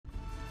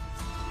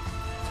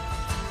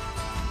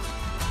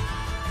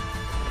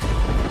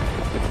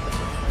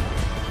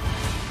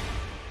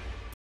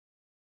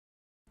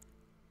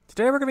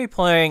Today we're going to be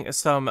playing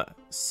some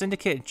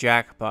Syndicate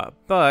Jackpot,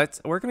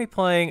 but we're going to be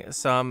playing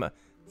some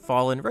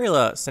Fallen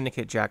Rayla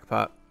Syndicate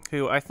Jackpot,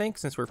 who I think,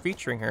 since we're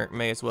featuring her,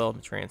 may as well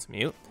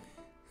transmute.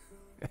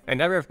 I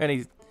never have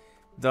any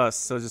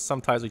dust, so just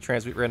sometimes we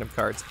transmute random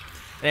cards.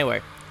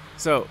 Anyway,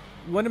 so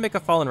we want to make a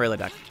Fallen Rayla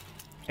deck.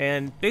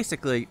 And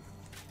basically,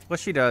 what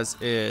she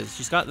does is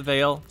she's got the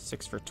Veil,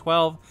 6 for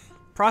 12,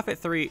 Profit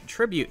 3,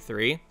 Tribute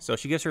 3, so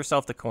she gives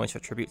herself the coins for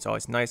Tribute, it's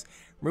always nice.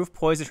 Remove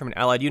poison from an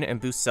allied unit and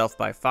boost self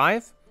by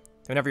 5.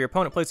 Whenever your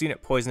opponent plays a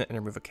unit, poison it and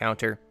remove a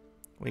counter.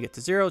 When you get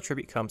to 0,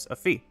 Tribute becomes a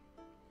fee.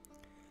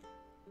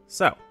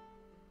 So,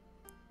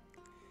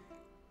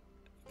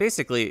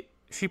 basically,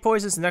 she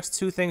poisons the next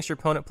 2 things your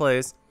opponent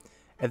plays,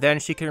 and then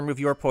she can remove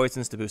your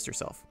poisons to boost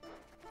herself,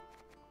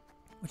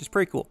 which is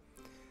pretty cool.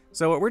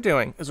 So what we're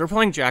doing is we're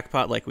playing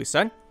Jackpot, like we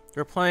said.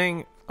 We're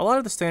playing a lot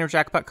of the standard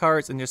Jackpot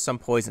cards and just some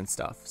poison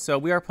stuff. So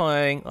we are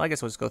playing, well, I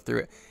guess we'll just go through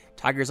it.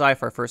 Tiger's Eye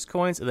for our first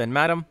coins, and then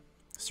Madoc,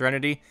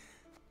 Serenity.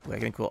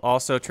 Awakening will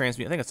also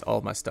transmute. I think that's all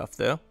of my stuff,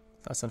 though.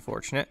 That's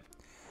unfortunate.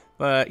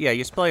 But yeah,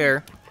 you just play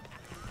her,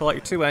 pull out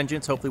your 2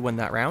 engines, hopefully win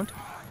that round.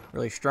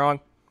 Really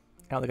strong.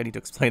 I don't think I need to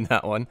explain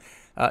that one.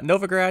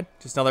 Novigrad,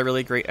 just another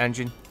really great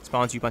engine.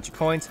 Spawns you a bunch of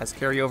coins, has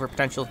carryover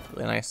potential,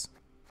 really nice.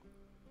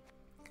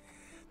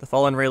 The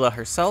Fallen Rayla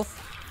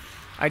herself.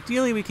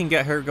 Ideally, we can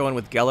get her going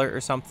with Geller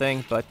or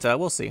something, but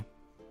we'll see.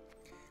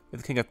 With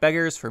the King of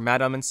Beggars for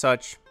Madam and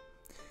such.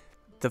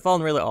 The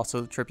Fallen Rayla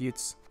also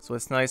tributes, so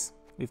it's nice.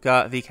 We've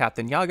got the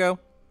Captain Yago.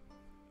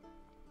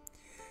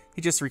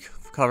 He just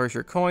recovers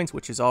your coins,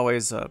 which is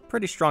always a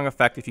pretty strong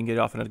effect if you can get it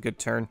off in a good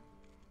turn.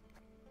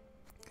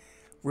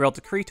 Royal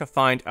Decree to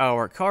find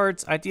our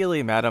cards,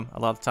 ideally Madam,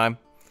 a lot of the time.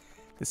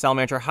 The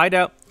Salamander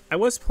Hideout. I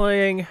was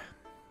playing,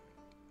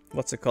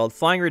 what's it called,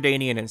 Flying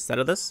Redanian instead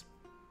of this.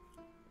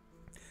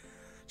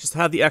 Just to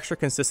have the extra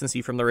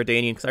consistency from the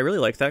Redanian, because I really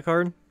like that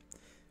card.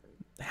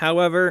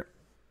 However,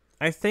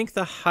 I think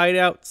the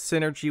Hideout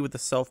synergy with the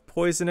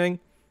self-poisoning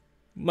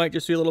might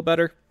just be a little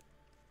better.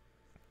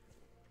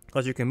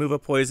 Because you can move a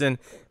poison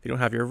if you don't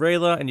have your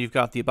Rayla, and you've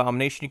got the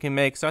Abomination you can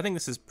make, so I think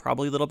this is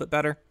probably a little bit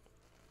better.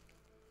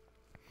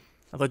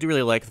 Although I do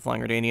really like the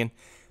Flying Redanian.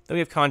 Then we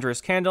have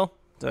Conjurer's Candle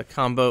to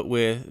combo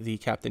with the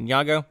Captain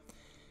Yago.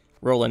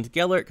 Roland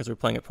Geller, because we're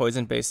playing a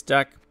poison-based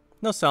deck.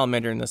 No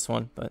Salamander in this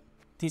one, but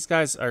these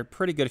guys are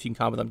pretty good if you can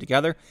combo them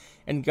together.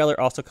 And Geller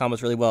also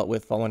combos really well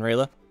with Fallen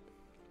Rayla.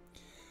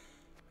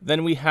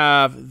 Then we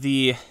have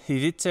the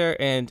Hiviter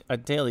and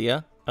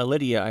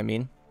Lydia, I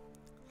mean.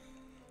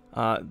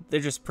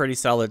 They're just pretty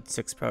solid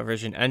 6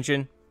 provision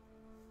engine.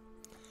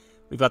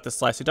 We've got the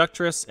Sly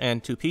Seductress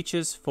and 2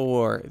 Peaches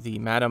for the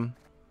Madam.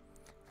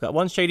 We've got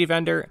 1 Shady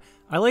Vendor.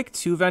 I like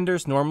 2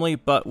 vendors normally,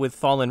 but with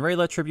Fallen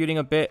Rayla tributing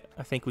a bit,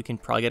 I think we can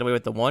probably get away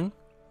with the 1.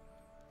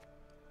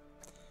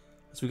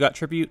 So we've got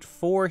Tribute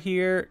 4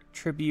 here,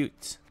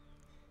 Tribute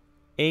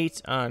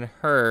 8 on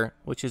her,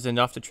 which is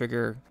enough to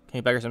trigger King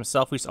of Beggars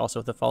himself, who's also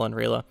with the Fallen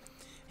Rayla.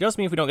 It does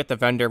mean if we don't get the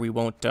vendor, we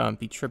won't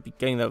be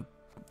getting the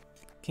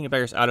King of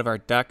Beggars out of our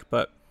deck,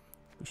 but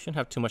we shouldn't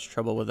have too much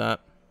trouble with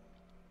that.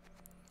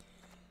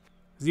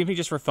 Because even if he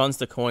just refunds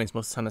the coins,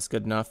 most of the time that's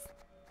good enough.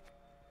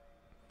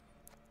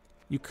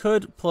 You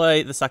could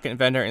play the second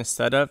vendor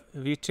instead of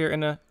Vitir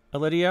and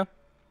Lydia.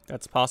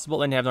 That's possible.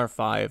 Then you have another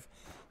 5.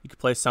 You could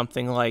play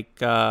something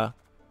like I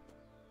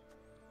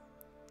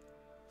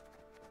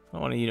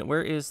want a unit.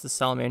 Where is the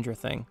Salamander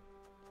thing?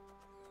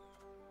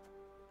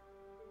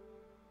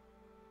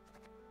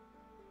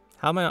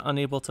 How am I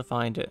unable to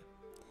find it?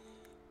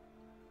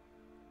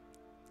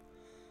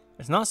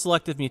 It's not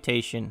Selective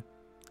Mutation.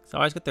 So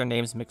I always get their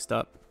names mixed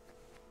up.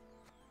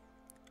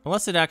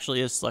 Unless it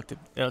actually is selective.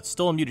 It's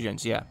Stolen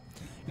Mutagens, yeah.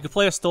 You could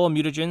play a Stolen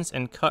Mutagens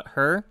and cut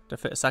her to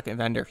fit a second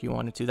vendor if you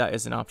wanted to. That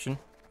is an option.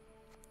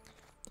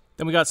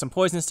 Then we got some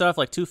poison stuff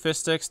like 2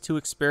 Fistics, 2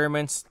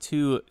 Experiments,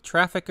 2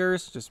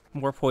 Traffickers, just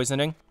more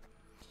poisoning.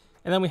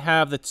 And then we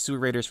have the 2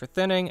 Raiders for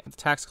thinning, the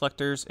Tax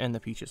Collectors, and the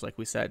Peaches, like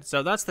we said.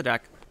 So that's the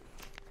deck.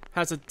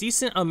 Has a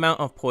decent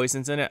amount of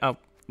poisons in it.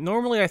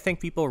 Normally, I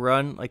think people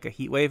run like a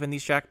Heat Wave in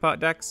these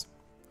Jackpot decks,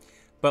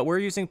 but we're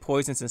using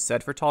poisons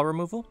instead for tall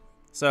removal.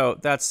 So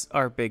that's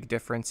our big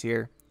difference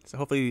here. So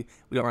hopefully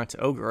we don't run into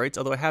Ogroids,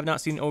 although I have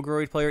not seen an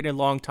Ogroid player in a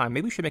long time.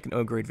 Maybe we should make an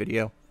Ogroid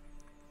video.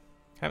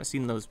 Haven't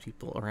seen those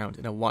people around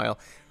in a while.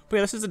 But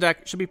yeah, this is the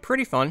deck. It should be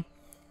pretty fun.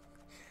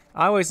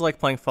 I always like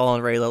playing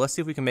Fallen Rayla. Let's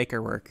see if we can make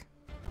her work.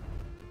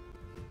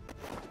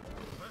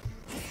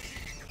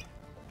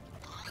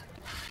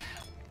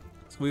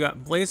 So we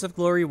got Blaze of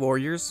Glory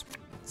Warriors.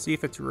 Let's see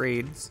if it's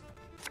raids.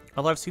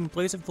 Although I've seen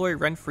Blaze of Glory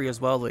Renfri as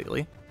well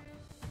lately.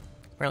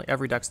 Apparently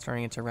every deck's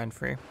turning into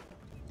Renfri.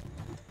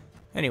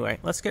 Anyway,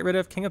 let's get rid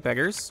of King of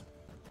Beggars.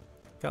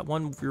 Got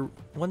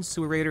one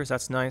Sewer Raiders,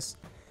 that's nice.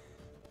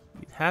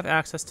 We have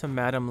access to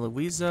Madame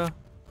Louisa.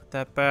 Put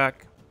that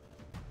back.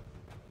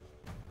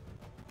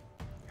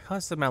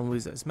 How's the Madame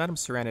Louisa? It's Madame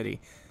Serenity.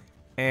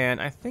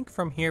 And I think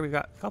from here we've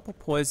got a couple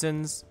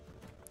poisons.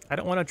 I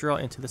don't want to draw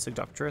into the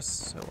Seductress,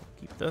 so we'll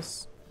keep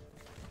this.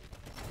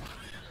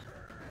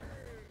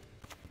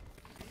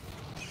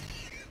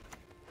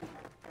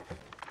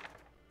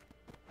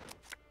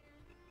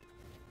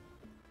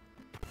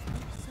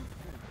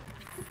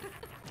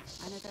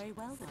 very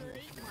well then.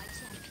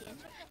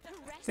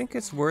 I think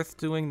it's worth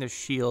doing the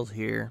shield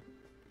here.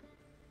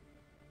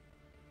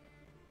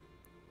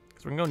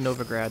 Because we're going to go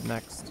Novigrad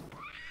next.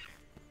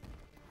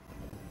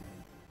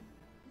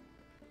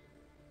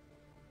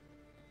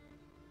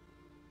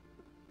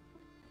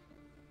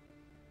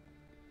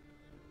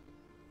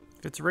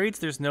 If it's raids,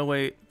 there's no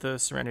way the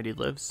Serenity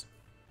lives.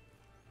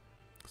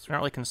 So we're not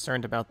really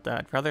concerned about that.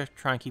 I'd rather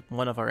try and keep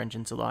one of our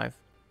engines alive.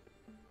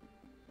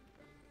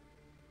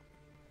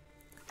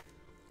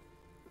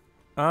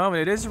 Oh,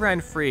 it is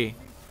Renfri.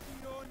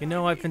 You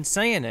know, I've been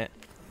saying it.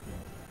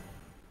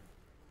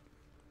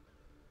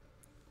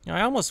 You know,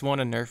 I almost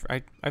want to nerf...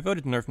 I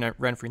voted to nerf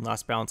Renfri in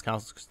Last Balance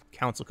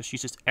Council because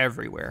she's just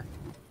everywhere.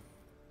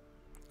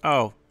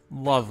 Oh,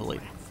 lovely.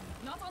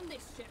 Not on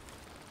this ship.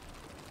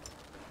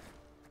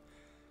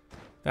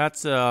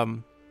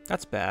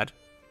 That's bad.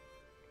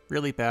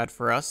 Really bad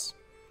for us.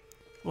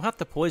 We'll have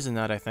to poison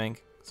that, I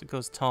think, because it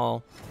goes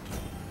tall.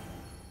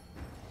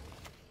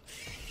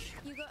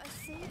 You got a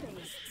sea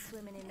beast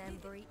swimming in them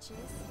breaches.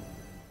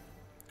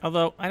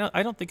 Although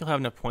I don't think he'll have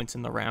enough points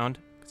in the round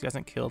because he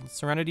hasn't killed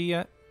Serenity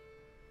yet.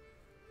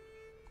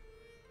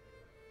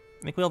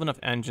 I think we'll have enough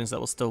engines that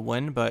will still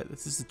win, but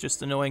this is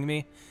just annoying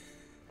me.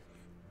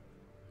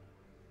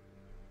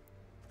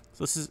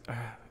 So this is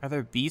are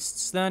there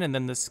beasts then, and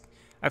then this.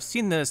 I've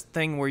seen this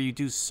thing where you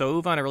do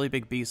Sove on a really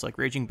big beast like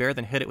Raging Bear,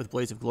 then hit it with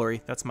Blaze of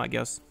Glory. That's my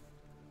guess.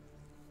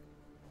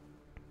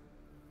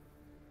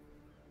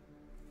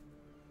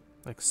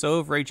 Like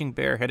Sove, Raging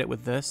Bear, hit it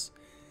with this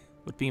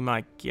would be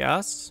my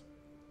guess.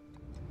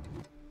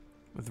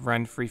 With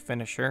Renfri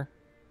finisher.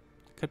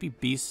 Could be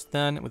Beast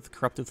then with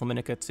Corrupted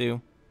Flaminica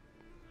too.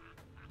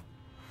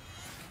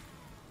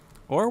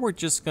 Or we're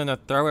just gonna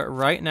throw it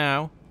right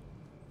now.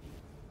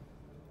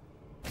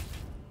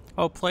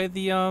 Oh, play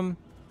the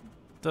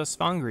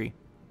Svangri.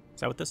 Is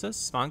that what this is?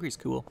 Svangri's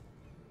cool.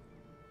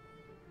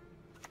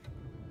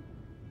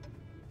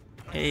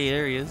 Hey,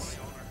 there he is.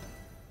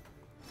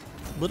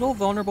 Little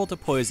vulnerable to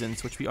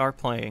poisons, which we are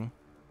playing.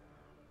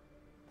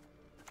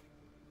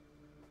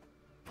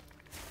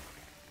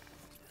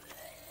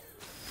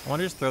 I want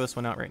to just throw this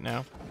one out right now,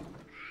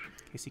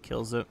 in case he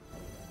kills it.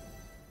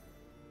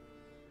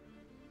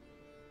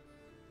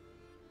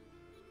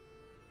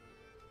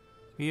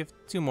 We have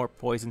 2 more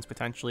poisons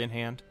potentially in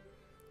hand.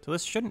 So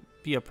this shouldn't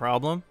be a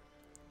problem.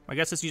 I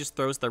guess this he just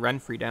throws the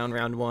Renfri down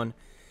round 1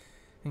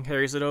 and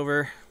carries it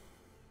over.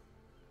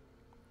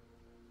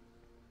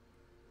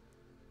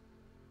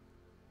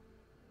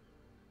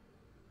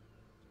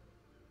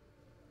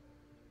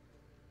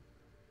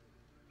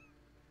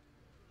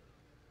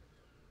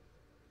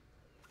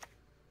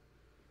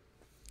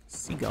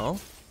 Seagull.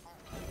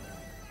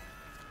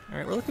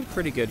 Alright, we're looking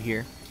pretty good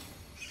here.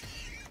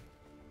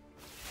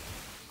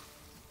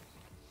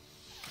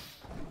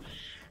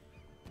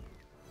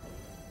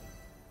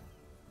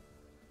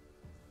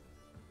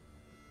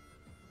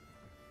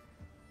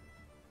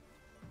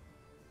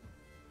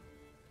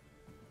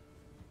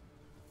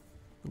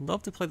 I'd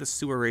love to play the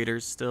Sewer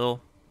Raiders still.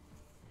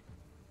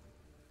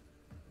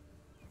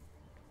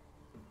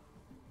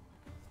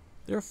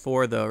 There are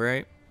 4 though,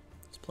 right?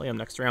 Let's play them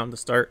next round to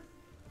start.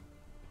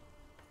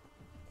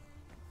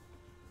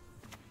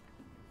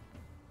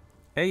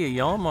 Hey,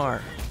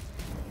 Yalmar.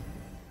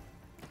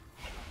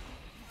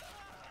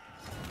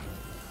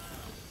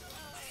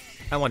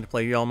 I wanted to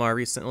play Yalmar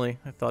recently.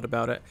 I thought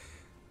about it.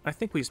 I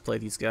think we just play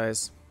these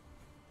guys.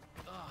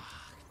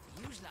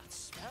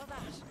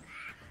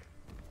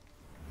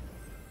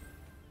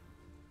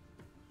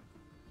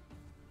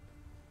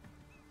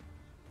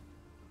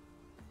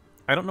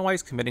 I don't know why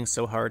he's committing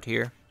so hard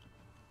here.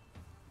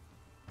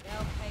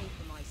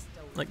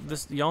 Like,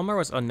 this Yalmar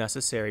was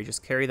unnecessary.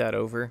 Just carry that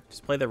over.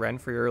 Just play the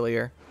Renfri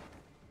earlier.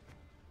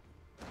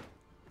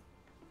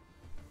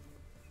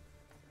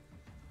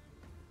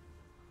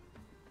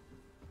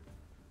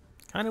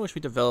 Kind of wish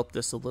we developed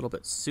this a little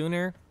bit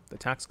sooner, the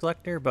Tax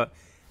Collector, but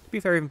to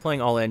be fair, we've been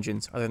playing all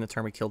engines other than the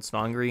turn we killed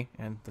Svangri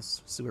and the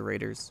Sewer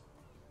Raiders.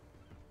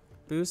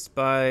 Boost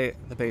by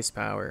the base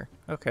power.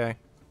 Okay.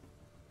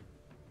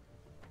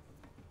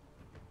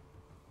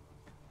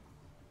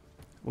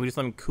 We just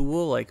let them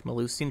cool, like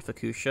Melusi and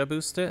Fukusha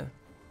boost it?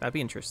 That'd be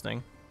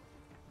interesting.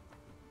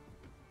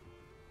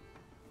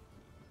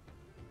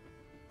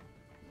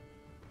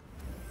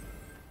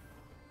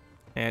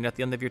 And at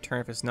the end of your turn,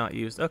 if it's not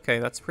used, okay,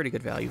 that's pretty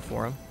good value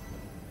for him.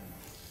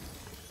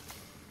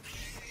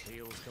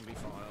 Appeals can be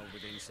filed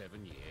within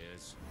 7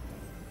 years.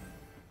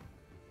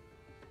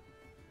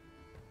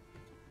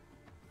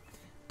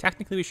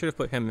 Technically, we should have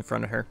put him in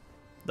front of her.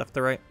 Left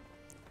to right.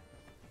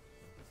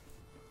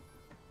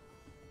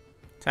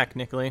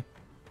 Technically.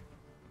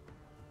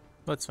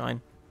 That's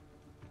fine.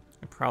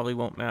 It probably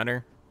won't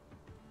matter.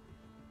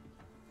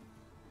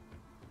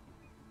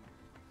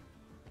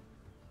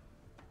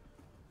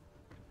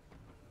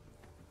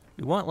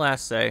 We want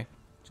last say,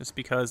 just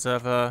because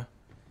of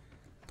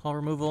tall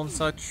removal and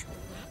such.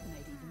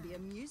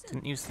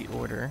 Didn't use the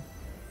order.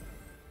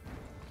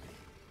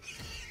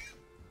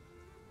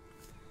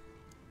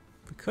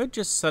 We could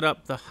just set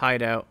up the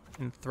hideout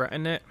and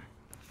threaten it.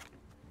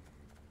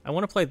 I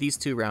want to play these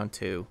two round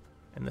 2,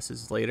 and this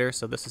is later,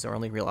 so this is our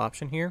only real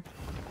option here.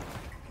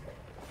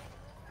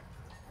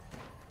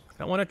 I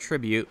don't want to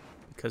tribute,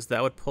 because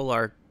that would pull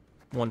our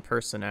one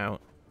person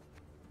out.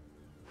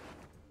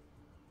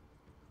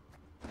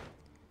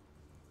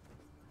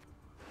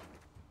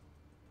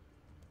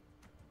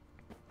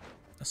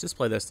 Let's just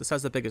play this. This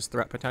has the biggest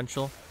threat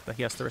potential that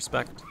he has to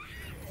respect.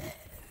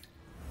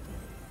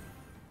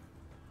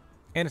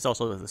 And it's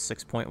also the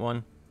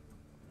 6.1.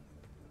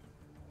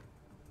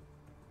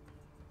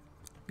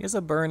 He has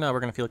a Burna,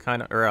 we're going to feel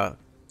kind of, or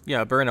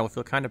yeah, Burna will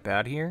feel kind of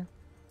bad here.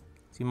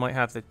 So he might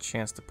have the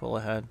chance to pull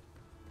ahead.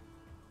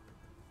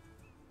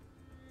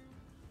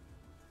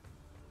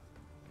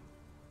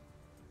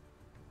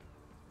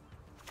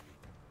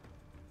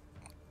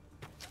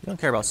 You don't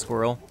care about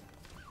Squirrel.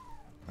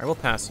 Alright, we'll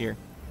pass here.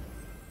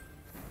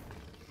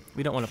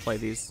 We don't want to play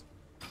these.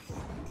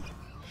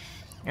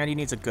 And he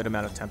needs a good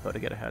amount of tempo to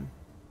get ahead.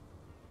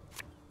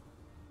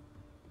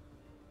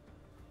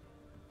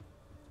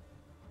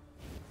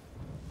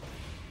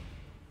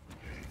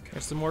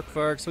 There's some more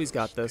Kvarg, so he's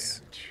got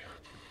this.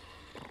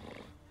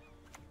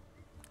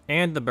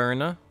 And the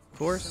Burna, of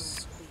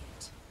course.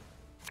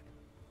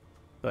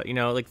 But, you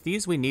know, like,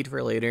 these we need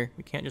for later.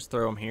 We can't just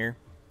throw them here.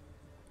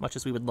 Much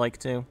as we would like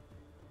to.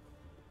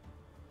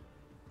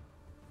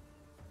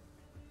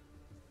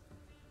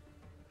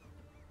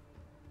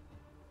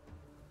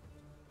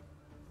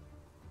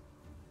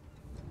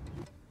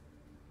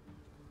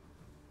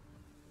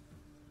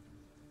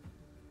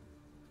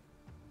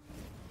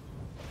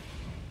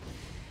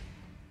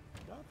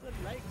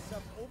 The likes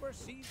of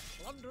overseas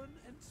plundering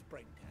in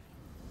springtime.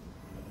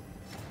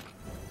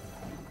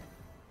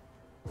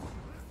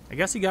 I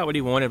guess he got what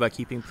he wanted by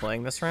keeping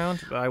playing this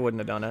round, but I wouldn't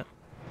have done it.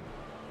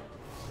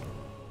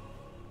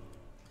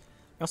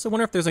 I also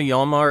wonder if there's a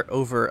Yalmar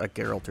over a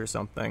Geralt or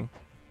something.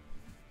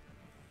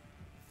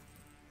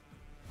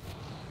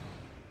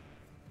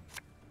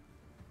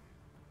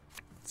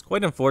 It's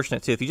quite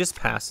unfortunate too. If you just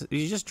pass, if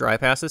you just dry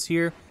passes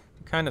here,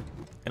 you're kind of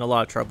in a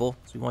lot of trouble.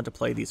 So we want to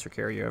play these for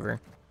carryover.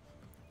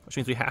 Which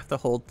means we have to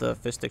hold the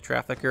Fistic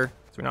Trafficker,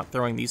 so we're not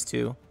throwing these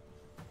two.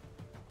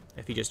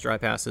 If he just dry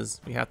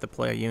passes, we have to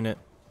play a unit.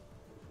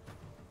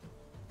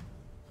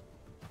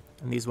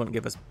 And these wouldn't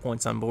give us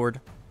points on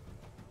board.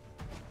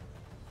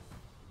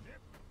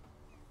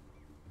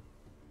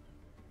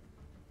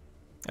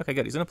 Okay,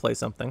 good. He's going to play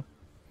something.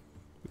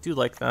 We do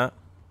like that.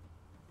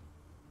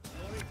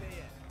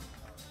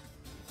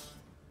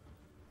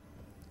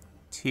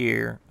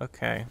 Tier.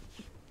 Okay.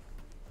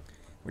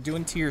 We're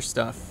doing tier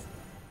stuff.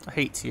 I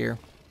hate tier.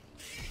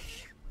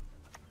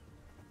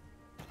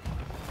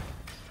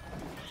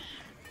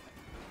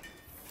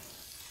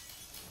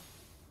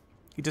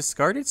 He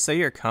discarded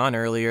Sayer Khan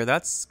earlier.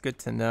 That's good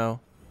to know.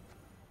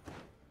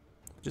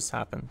 What just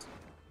happened?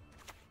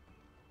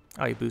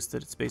 Oh, he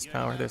boosted its base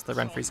power. There's the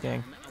Renfri's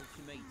gang.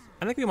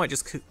 I think we might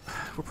just...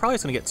 We're probably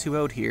just going to get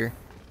 2-0'd here.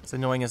 As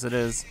annoying as it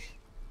is.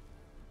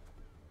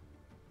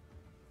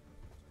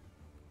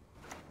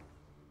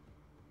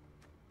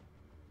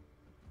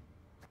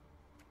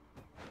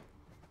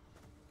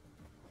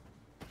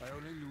 I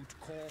only loot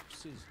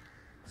corpses,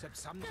 except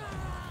sometimes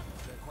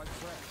they're quite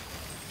fresh.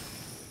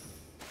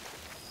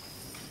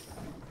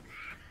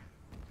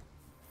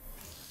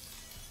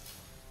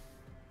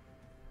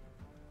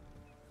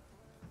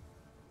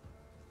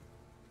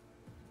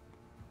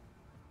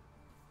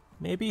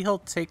 Maybe he'll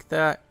take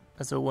that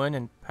as a win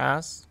and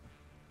pass?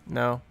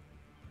 No.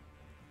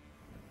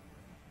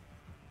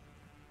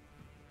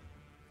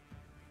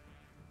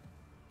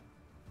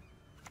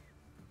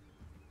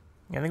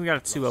 Yeah, I think we got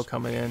a 2-0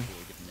 coming in.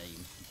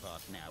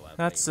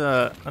 That's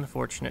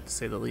unfortunate to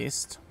say the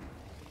least.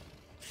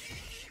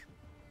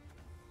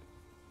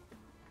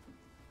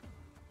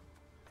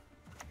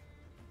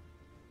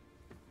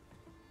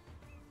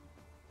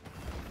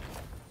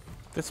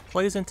 This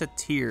plays into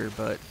tier,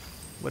 but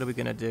what are we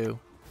gonna do?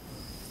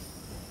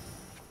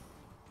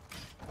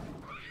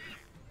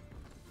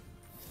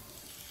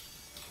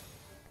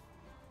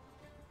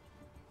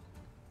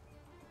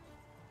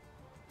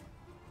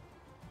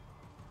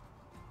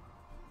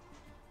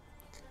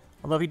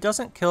 Although if he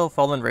doesn't kill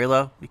Fallen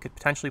Rayla, we could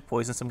potentially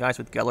poison some guys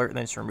with Gellert and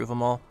then just remove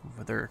them all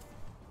with their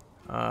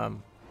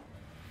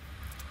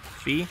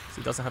Fee, so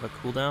he doesn't have a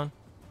cooldown.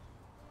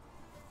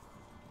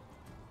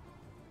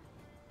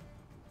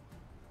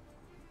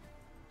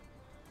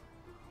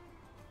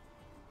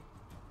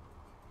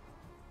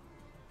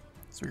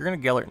 So we're gonna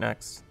Gellert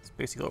next. That's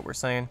basically what we're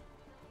saying.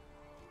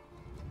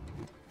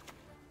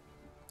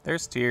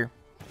 There's tier.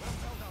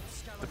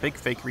 The big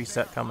fake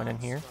reset coming in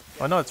here.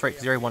 Oh no, that's right,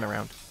 because he already won a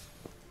round.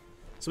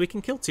 So we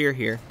can kill tier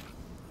here,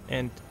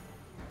 and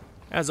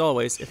as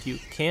always, if you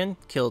can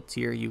kill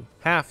tier, you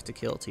have to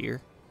kill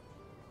tier.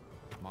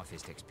 My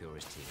Fistic's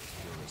purest tier is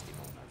purest in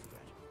all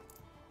bread.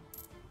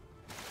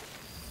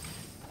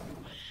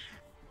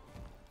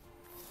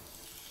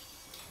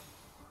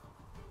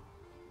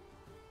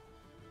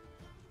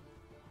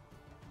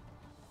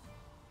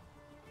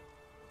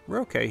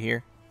 We're okay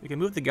here. We can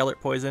move the Gellert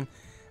poison,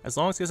 as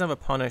long as he doesn't have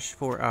a punish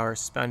for our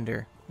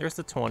spender. There's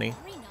the 20.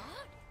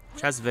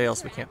 which has Veil,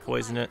 so we can't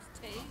poison it.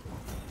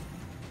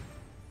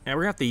 And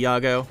we're gonna have the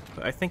Yago,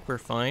 but I think we're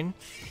fine.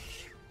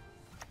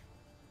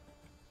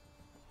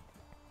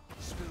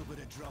 Spill a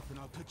bit of drop and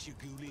I'll put you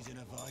ghoulies in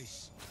a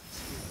vice.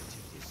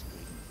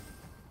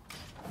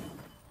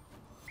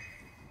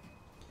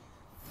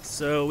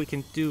 So we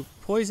can do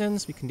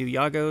poisons, we can do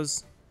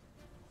Yagos.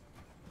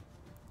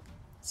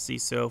 Let's see,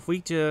 so if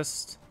we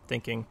just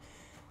thinking,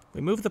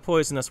 we move the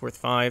poison, that's worth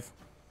 5.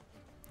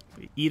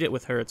 We eat it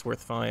with her, it's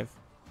worth 5.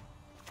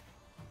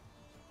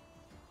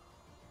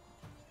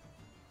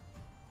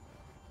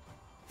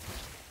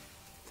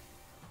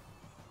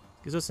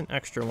 Gives us an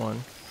extra one.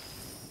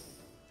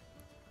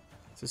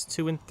 This is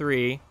 2 and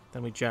 3.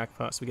 Then we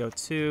jackpot. So we go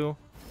 2,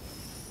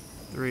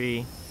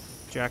 3,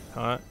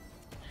 jackpot.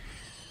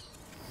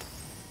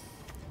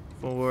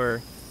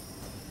 4,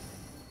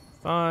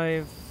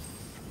 5,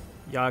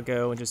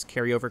 Yago, and just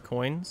carry over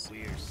coins.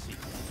 We're seeking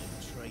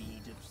a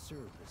trade of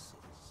services.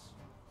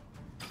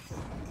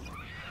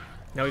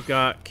 Now we've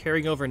got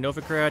carrying over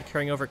Novigrad,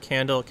 carrying over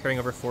Candle, carrying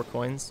over 4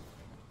 coins.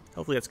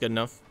 Hopefully that's good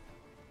enough.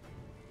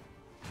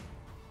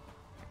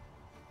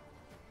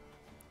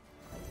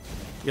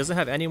 He doesn't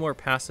have any more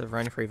passive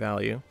Renfri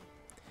value.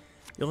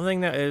 The only thing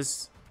that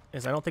is I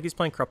don't think he's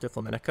playing Corrupted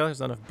Flamenca. There's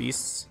not enough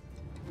beasts.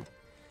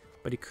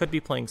 But he could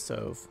be playing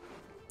Sove.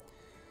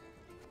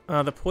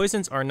 The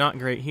poisons are not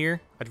great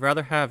here. I'd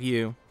rather have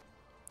you.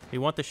 We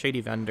want the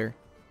Shady Vendor.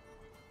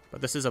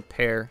 But this is a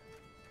pair.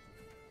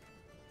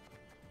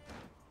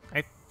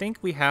 I think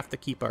we have to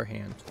keep our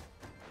hand.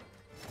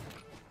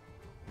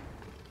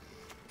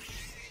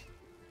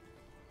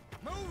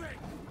 Move it,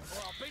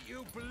 or I'll beat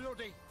you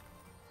bloody.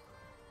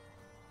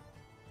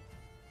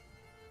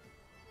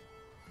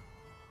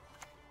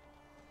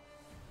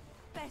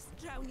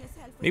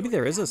 Maybe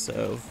there is a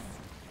Sove.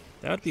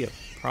 That would be a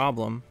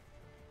problem.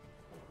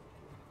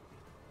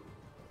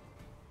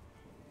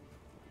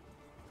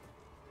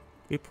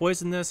 We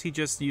poison this, he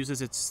just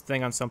uses its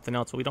thing on something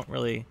else, but we don't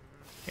really...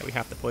 Yeah, we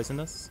have to poison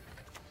this.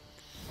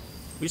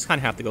 We just kind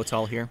of have to go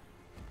tall here.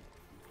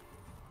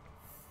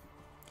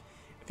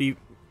 If he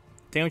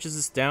damages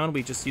this down,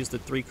 we just use the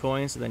 3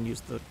 coins and then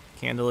use the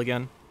candle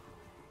again.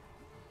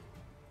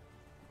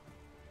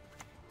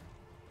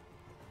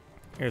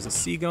 Here's a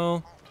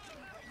seagull.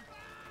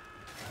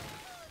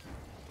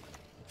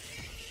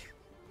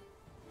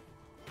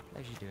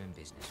 Pleasure doing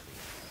business with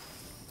you.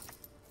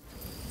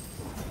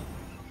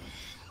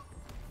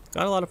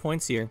 Got a lot of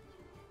points here.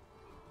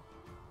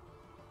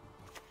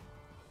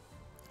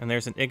 And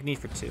there's an Igni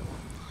for 2.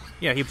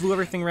 Yeah, he blew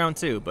everything round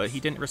 2, but he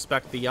didn't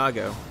respect the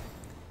Yago.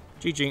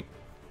 GG.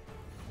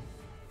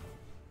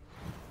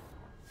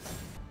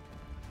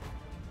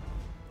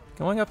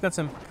 Going up against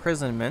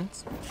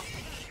Imprisonment.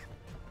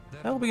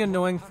 That'll be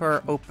annoying for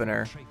our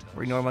opener.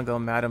 We normally go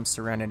Madam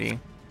Serenity.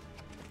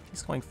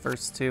 He's going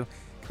first too.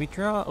 Can we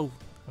draw... Oh,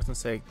 I was gonna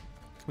say,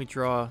 can we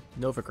draw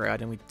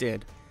Novigrad? And we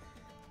did.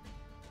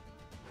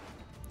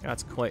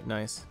 That's quite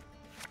nice.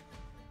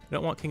 We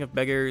don't want King of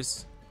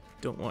Beggars.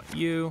 Don't want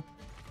you.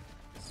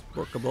 It's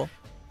workable.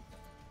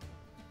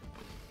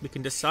 We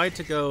can decide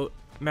to go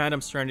Madam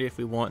Serenity if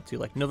we want to.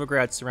 Like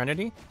Novigrad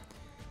Serenity.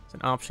 It's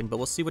an option, but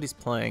we'll see what he's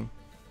playing.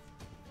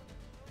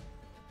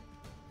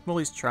 We'll at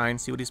least try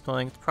and see what he's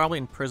playing. It's probably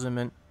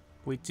Imprisonment.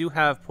 We do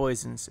have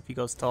poisons if he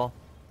goes tall.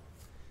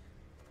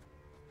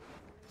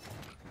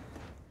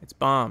 It's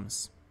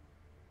bombs.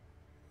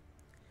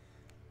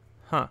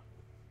 Huh.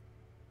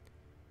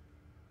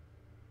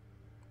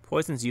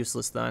 Poison's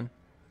useless then.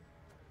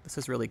 This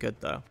is really good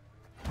though.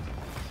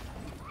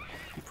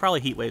 He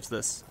probably heat waves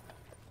this.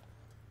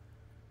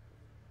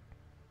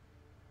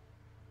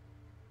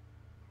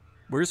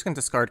 We're just going to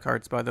discard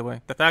cards, by the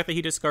way. The fact that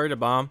he discarded a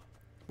bomb,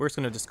 we're just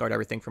going to discard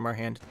everything from our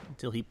hand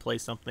until he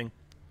plays something.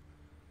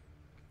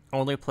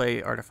 Only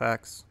play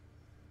artifacts.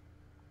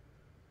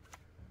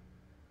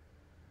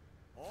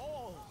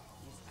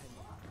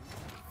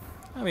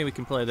 I mean, we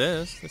can play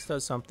this. This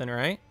does something,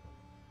 right?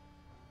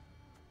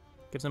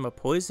 Gives him a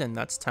poison.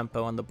 That's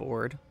tempo on the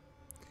board.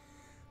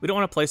 We don't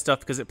want to play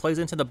stuff because it plays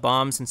into the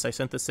bombs and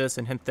Synthesis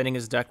and him thinning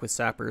his deck with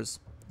Sappers.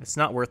 It's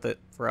not worth it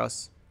for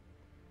us.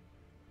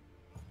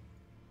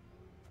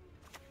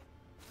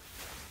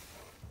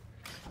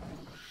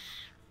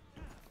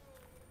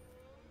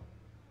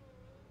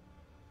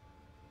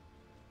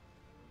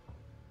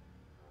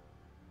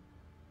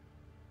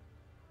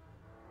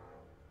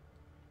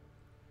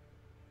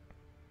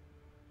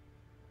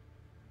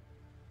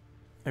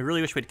 I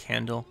really wish we had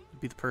Candle.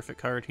 It'd be the perfect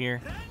card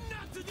here.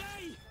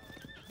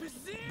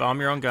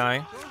 Bomb your own guy.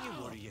 Don't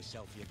you worry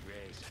yourself, your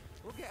grace.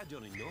 We'll get it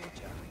done in no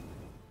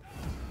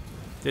time.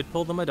 Did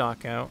pull the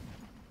Madoc out.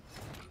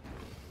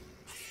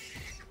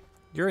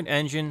 You're an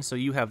engine, so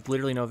you have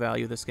literally no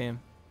value this game.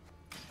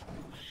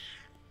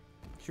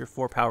 It's your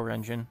 4 power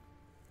engine.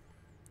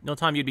 No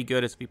time you'd be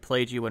good is if we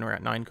played you when we're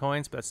at 9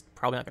 coins, but that's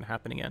probably not going to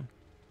happen again.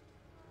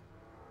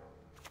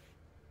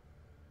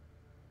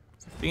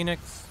 It's a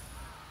Phoenix.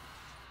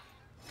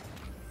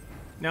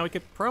 Now we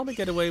could probably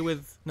get away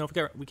with... No,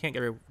 we can't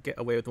get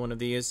away with one of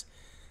these.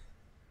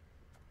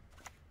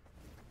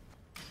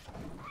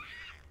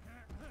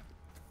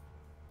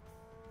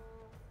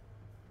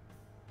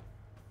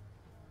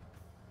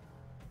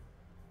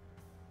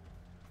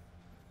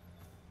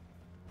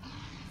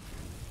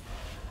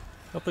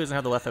 Hopefully he doesn't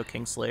have the Letho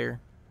Kingslayer.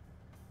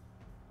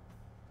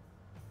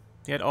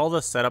 If he had all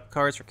the setup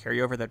cards for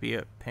carryover, that'd be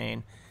a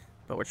pain.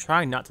 But we're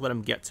trying not to let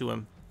him get to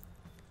him.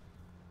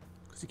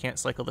 Because he can't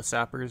cycle the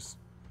sappers.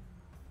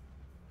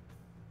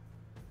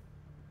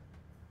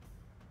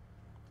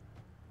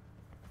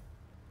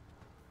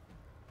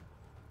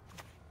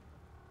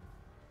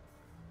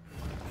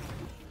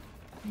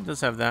 He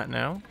does have that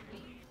now.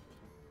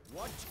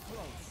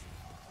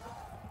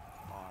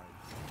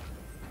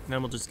 And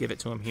then we'll just give it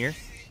to him here.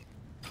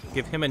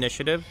 Give him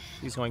initiative.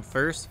 He's going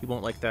first. He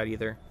won't like that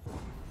either.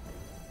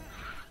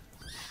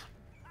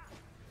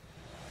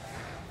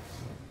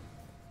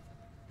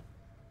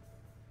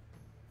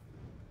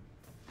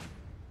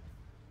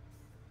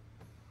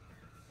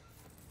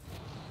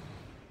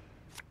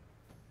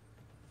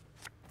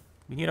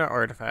 We need our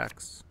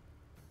artifacts.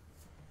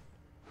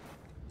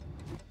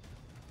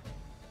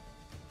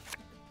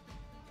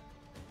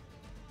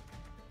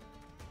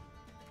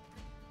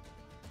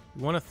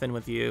 We want to thin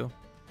with you.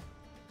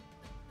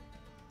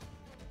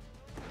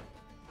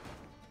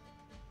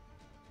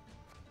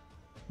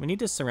 We need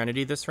to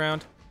Serenity this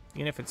round,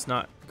 even if it's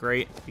not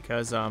great,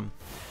 because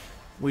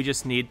we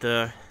just need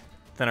to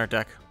thin our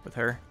deck with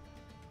her.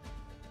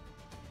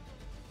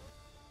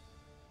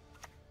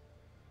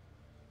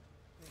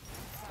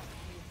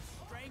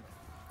 Strength,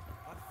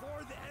 but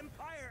for the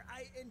Empire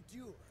I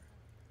endure.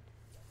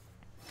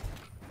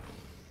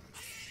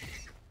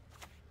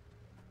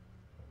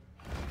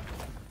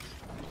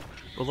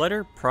 We'll let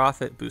her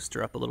profit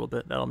booster up a little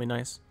bit. That'll be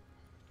nice.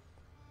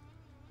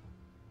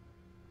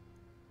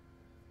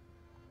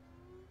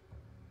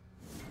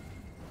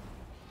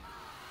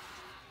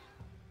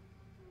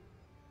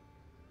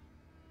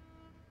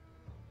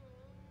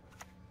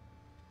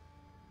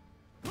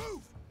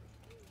 Move!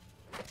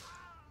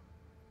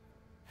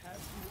 Have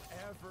you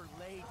ever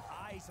laid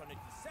eyes on a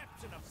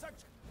deception of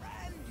such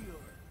grandeur?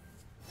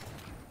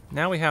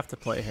 Now we have to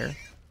play her.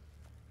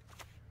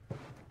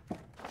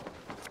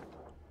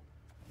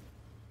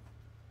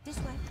 This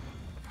way.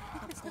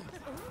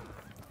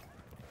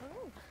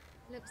 Oh,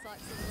 looks like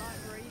some light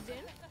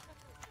reading.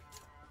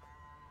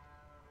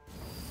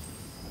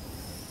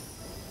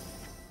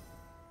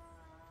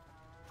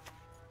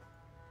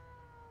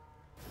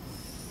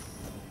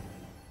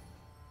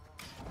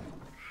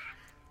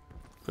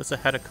 Puts a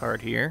head of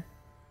card here.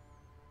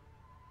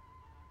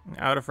 And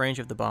out of range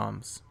of the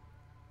bombs.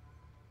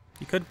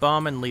 You could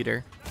bomb and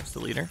leader. There's the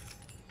leader.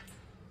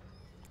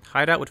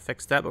 Hideout would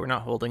fix that, but we're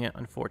not holding it,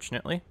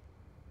 unfortunately.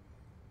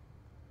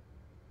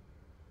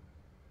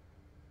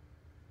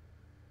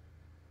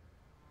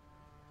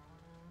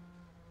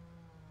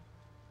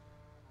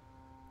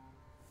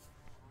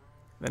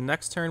 The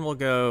next turn we'll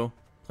go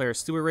player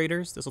Sewer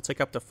Raiders. This will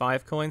take up to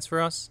 5 coins for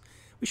us.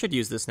 We should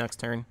use this next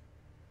turn.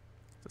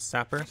 The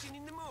Sapper.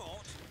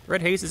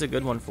 Red Haze is a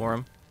good one for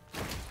him.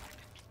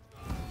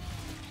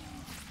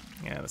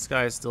 Yeah, this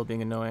guy is still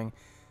being annoying.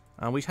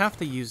 We have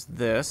to use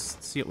this.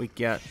 See what we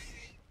get.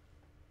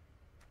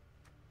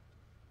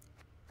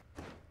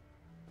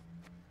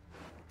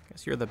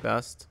 Guess you're the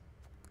best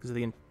because of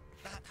the.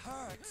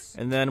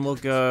 And then we'll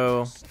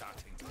go.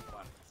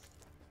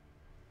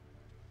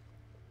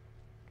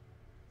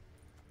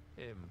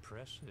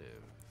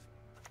 Impressive.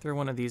 Throw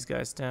one of these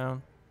guys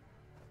down.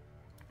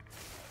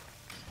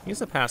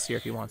 Use a pass here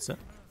if he wants it.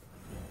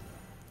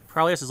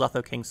 Probably has his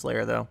Letho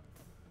Kingslayer though.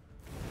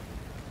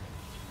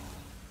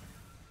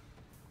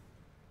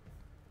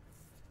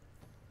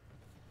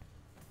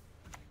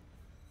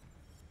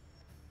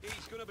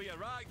 It's gonna be a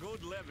right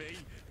good levy,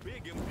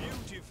 big and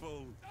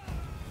beautiful.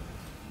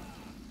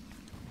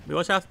 We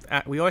always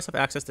have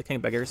access to King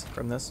Beggars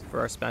from this for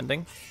our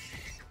spending.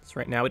 So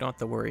right now we don't have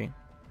to worry.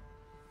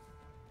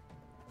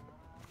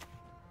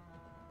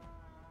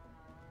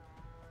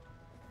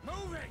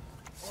 Move it,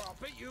 or I'll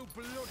beat you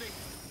bloody.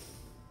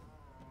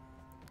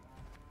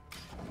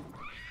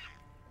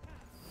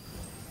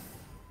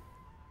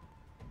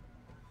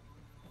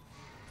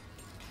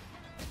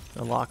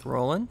 The lock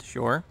Roland,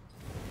 sure.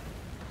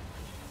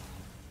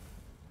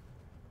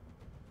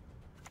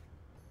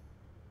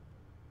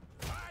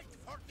 Fight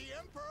for the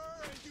Emperor,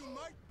 and you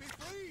might be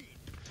freed.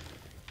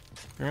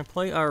 We're gonna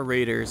play our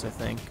Raiders, I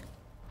think.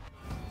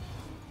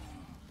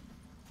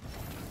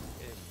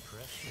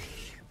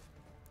 Impressive.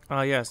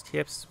 Ah yes,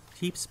 keep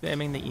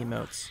spamming the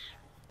emotes.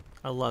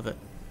 I love it.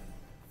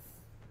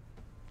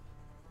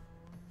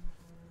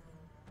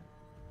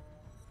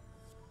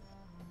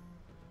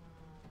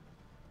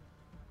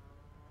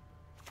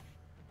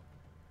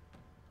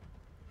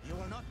 You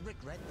will not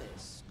regret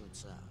this, good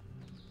sir.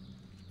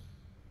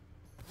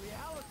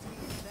 Reality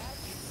is that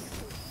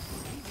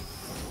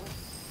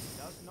it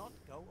does not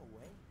go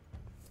away.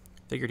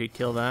 Figured he'd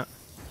kill that.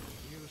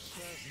 You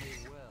serve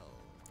me well.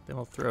 Then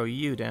we'll throw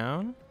you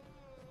down.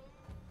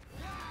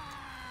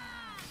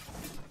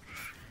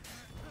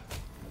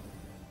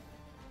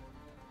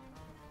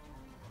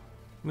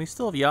 We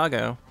still have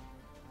Yago.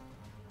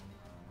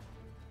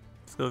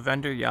 Let's go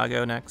Vendor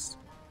Yago next.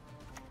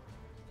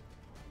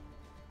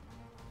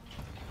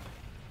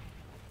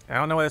 I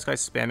don't know why this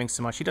guy's spamming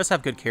so much. He does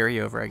have good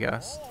carryover, I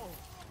guess.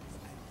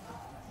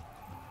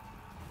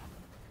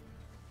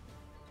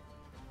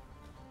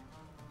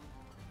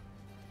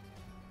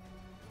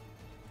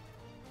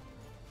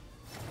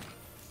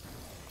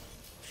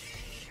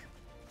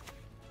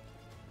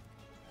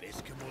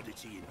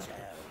 We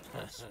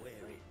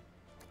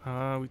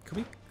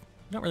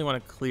don't really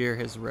want to clear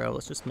his row.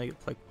 Let's just make it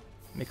like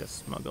make a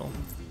smuggle.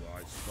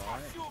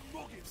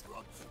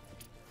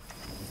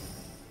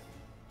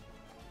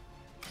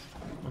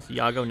 With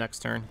Yago next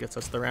turn gets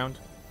us the round.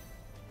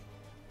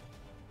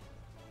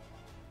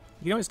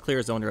 You can always clear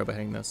his own row by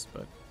hitting this,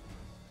 but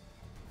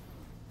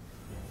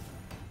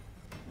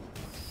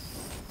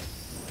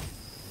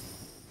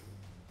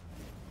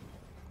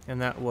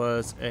and that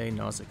was a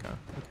Nausicaa.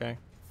 Okay.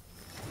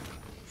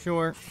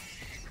 Sure.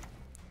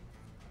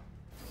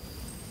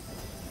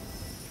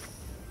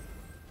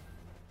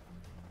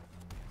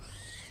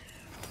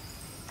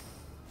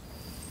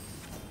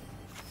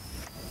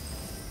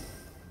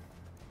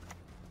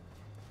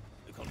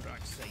 The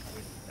contract's sacred.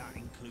 That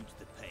includes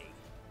the pay.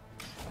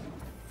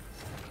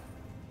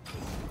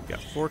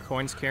 Got 4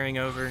 coins carrying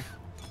over.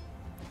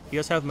 He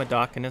does have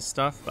Madoc in his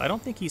stuff, but I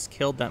don't think he's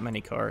killed that many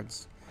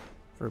cards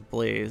for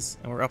Blaze.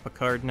 And we're up a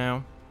card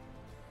now.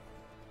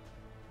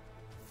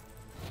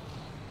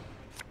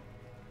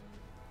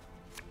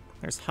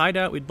 There's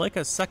Hideout. We'd like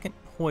a second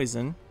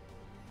poison.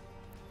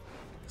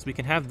 So we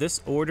can have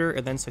this order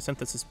and then say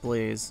Synthesis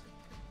Blaze.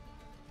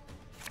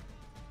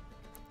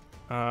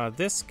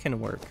 This can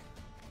work.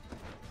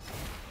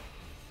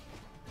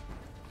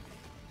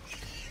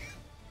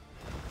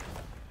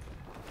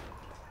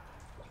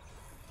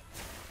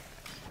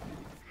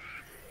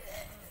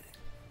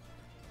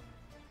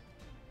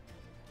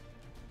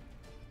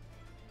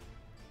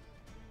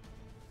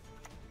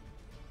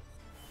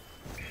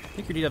 I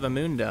think we need to have a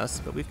Moon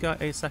Dust, but we've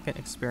got a second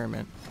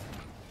experiment.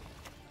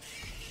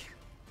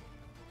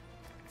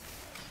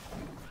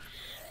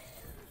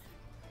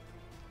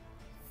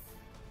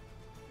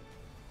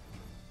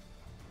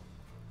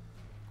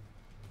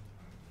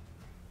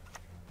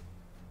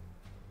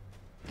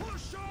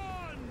 Push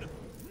on!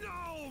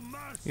 No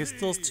mercy! He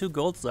still has 2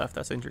 golds left.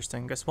 That's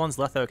interesting. Guess one's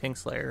Letho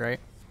Kingslayer, right?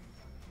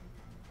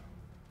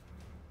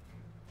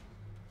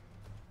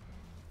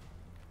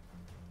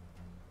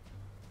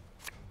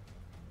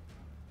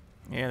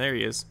 Yeah, there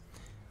he is.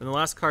 And the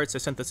last card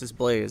says Synthesis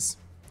Blaze,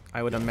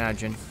 I would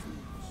imagine.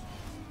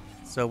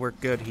 So we're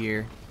good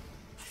here.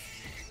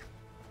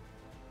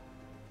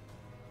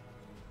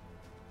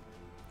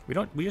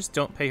 We just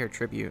don't pay her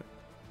tribute.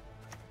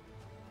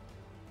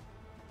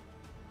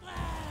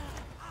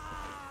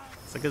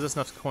 So it gives us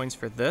enough coins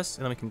for this,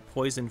 and then we can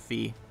poison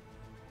Fee.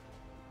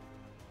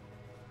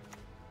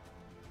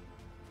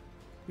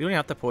 We don't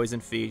have to poison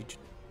Fee,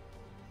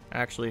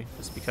 actually,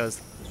 just because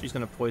she's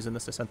going to poison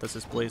this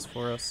Synthesis Blaze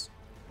for us.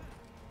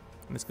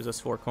 And this gives us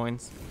 4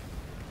 coins.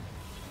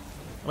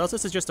 Unless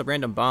this is just a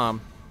random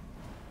bomb.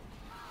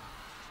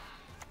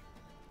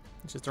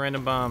 It's just a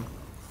random bomb.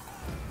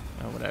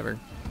 Oh, whatever.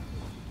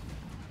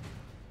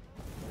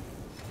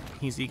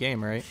 Easy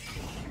game, right?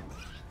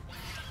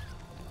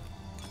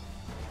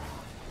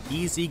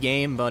 Easy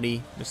game,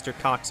 buddy. Mr.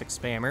 Toxic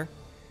Spammer.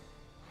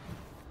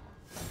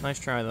 Nice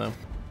try, though.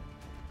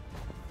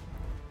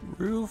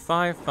 Rue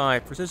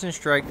 5-5. Precision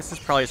Strike. This is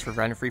probably just for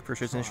Renfri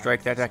Precision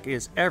Strike. That deck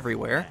is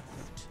everywhere.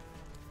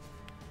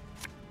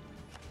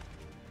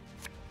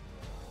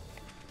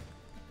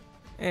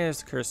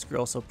 As Cursed Girl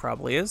also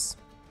probably is.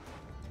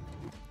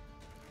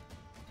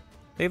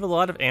 They have a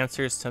lot of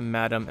answers to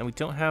Madam, and we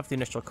don't have the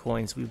initial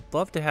coins. We'd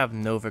love to have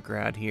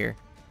Novigrad here.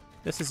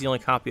 This is the only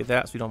copy of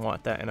that, so we don't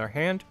want that in our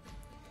hand.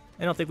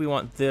 I don't think we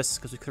want this,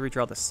 because we could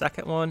redraw the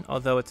second one,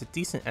 although it's a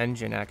decent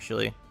engine,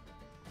 actually.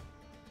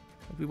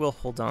 We will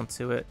hold on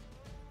to it.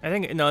 I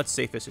think, no, it's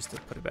safest just to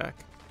put it back.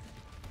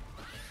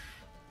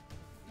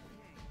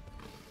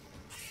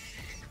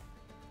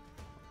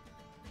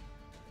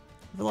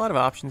 We have a lot of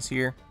options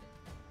here.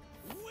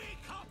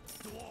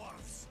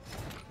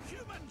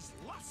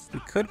 We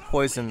could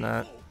poison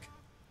that.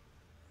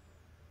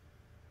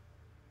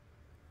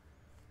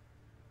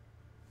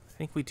 I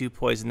think we do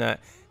poison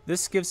that.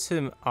 This gives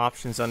him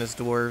options on his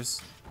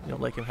dwarves. You don't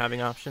like him having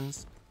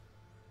options.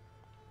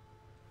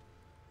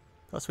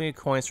 Plus we need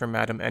coins from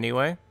Madam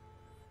anyway.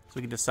 So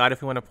we can decide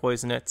if we want to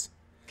poison it.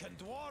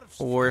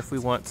 Or if we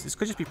want... This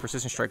could just be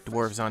Precision Strike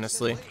dwarves,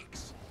 honestly. I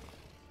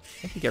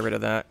think we get rid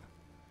of that.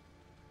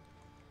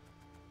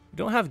 We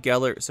don't have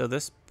Gellert, so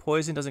this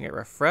poison doesn't get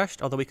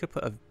refreshed. Although we could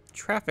put a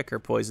Trafficker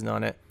poison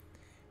on it.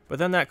 But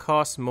then that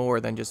costs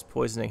more than just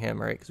poisoning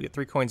him, right? Because we get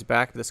 3 coins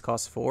back, but this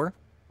costs 4.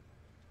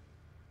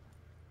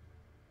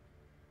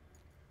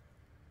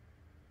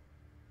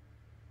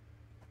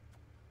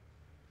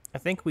 I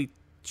think we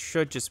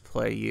should just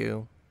play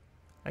you.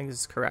 I think this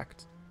is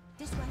correct.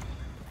 This way.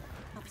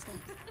 Upstairs.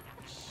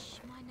 Shh,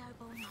 my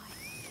noble knight.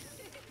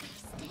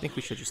 I think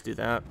we should just do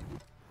that.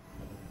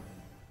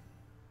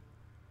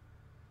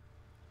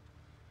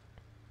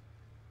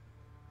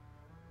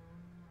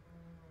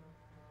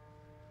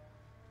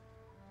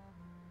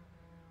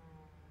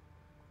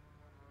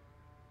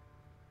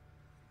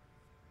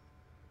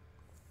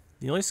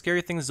 The only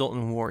scary thing is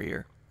Zoltan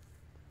Warrior,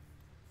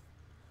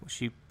 which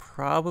he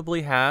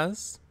probably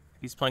has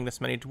if he's playing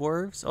this many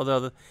dwarves.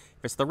 Although if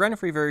it's the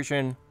Renfri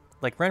version,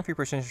 like Renfri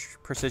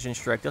Precision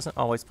Strike doesn't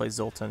always play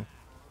Zoltan.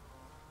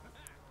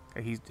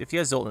 Okay, if he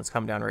has Zoltan, it's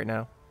come down right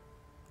now.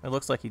 It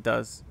looks like he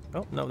does.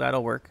 Oh, no,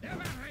 that'll work.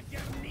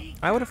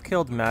 I would have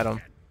killed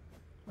Madam.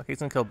 Okay, he's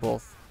gonna kill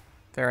both.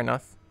 Fair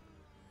enough.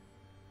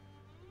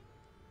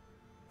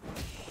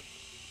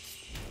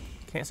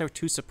 Can't say we're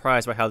too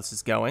surprised by how this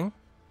is going.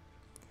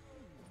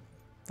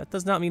 That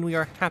does not mean we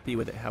are happy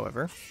with it,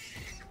 however.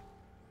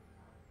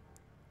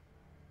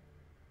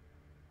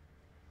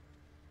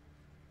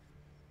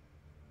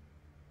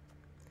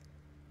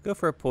 Go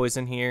for a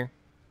poison here.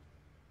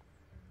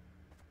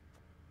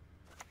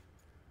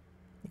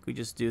 I think we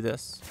just do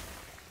this.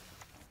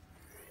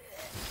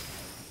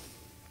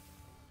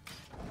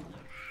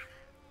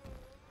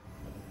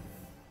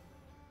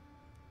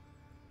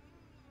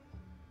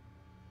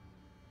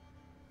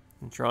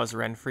 And draws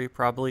Renfri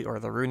probably, or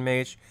the Rune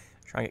Mage.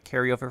 Try and get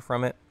carryover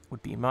from it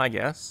would be my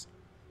guess.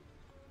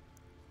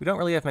 We don't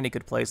really have many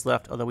good plays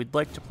left, although we'd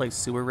like to play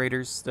Sewer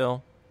Raiders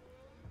still.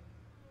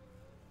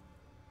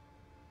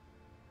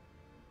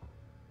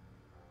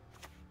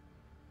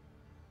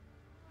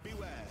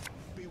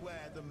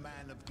 Beware the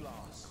man of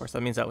glass. Of course,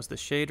 that means that was the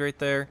Shade right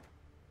there.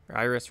 Or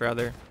Iris,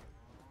 rather.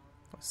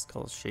 Let's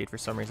call it Shade for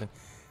some reason.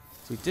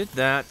 So we did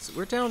that.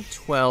 We're down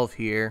 12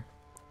 here.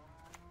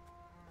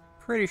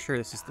 Pretty sure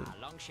this is the...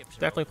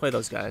 Definitely play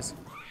those guys.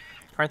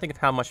 Trying to think of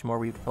how much more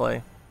we'd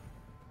play.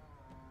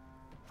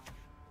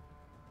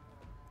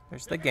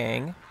 There's the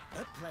gang.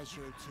 A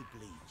pleasure to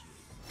bleed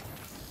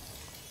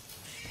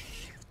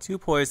you. 2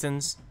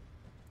 poisons.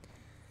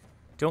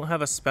 Don't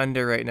have a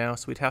spender right now,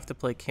 so we'd have to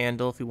play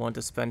Candle if we want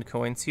to spend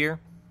coins here.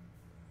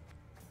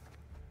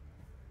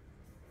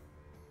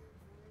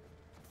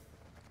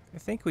 I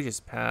think we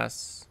just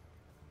pass.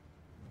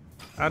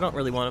 I don't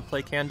really want to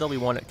play Candle. We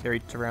want it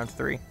carried to round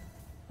 3.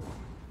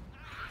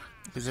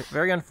 It's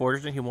very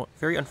unfortunate. He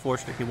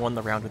won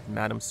the round with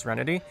Madam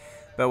Serenity,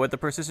 but with the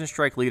Persistent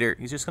Strike leader,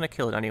 he's just gonna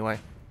kill it anyway.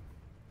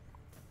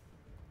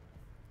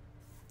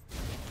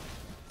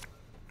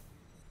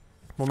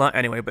 Well, not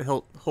anyway, but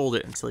he'll hold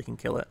it until he can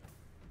kill it.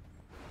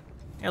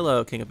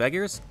 Hello, King of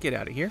Beggars. Get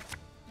out of here.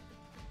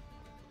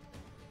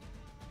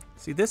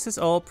 See, this is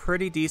all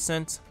pretty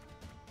decent.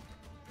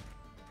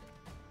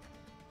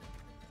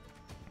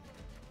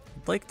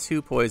 I'd like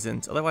 2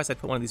 poisons. Otherwise, I'd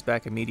put one of these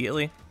back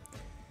immediately.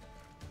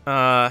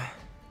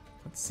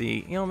 Let's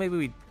see. You know, maybe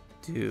we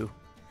do.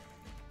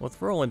 With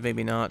Roland,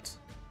 maybe not.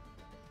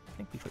 I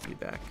think we put you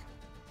back.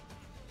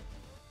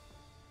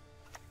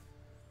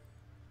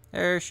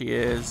 There she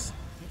is.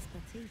 It's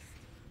Batiste.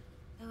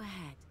 Go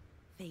ahead.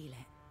 Feel it.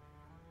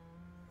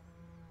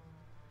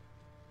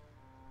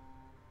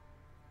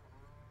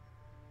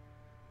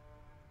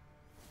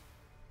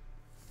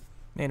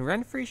 Man,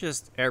 Renfri's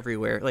just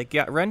everywhere. Like,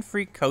 yeah,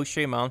 Renfri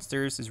Koshé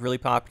Monsters is really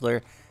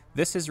popular.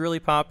 This is really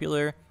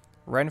popular.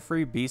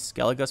 Renfri Beast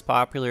Skellige's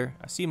popular.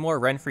 I see more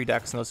Renfri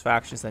decks in those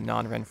factions than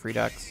non-Renfri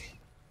decks.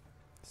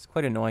 It's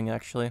quite annoying,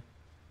 actually.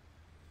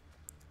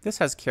 This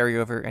has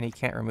carryover, and he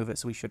can't remove it,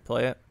 so we should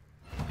play it.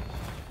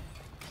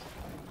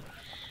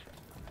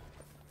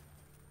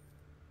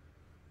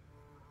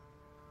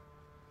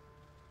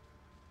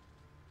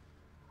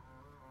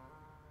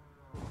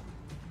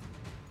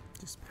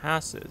 Just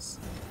passes.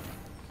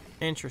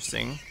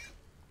 Interesting.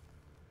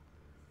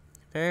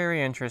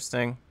 Very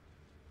interesting.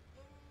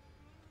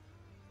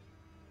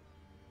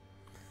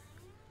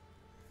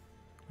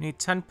 We need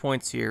 10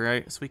 points here,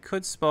 right? So we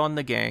could spawn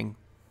the gang.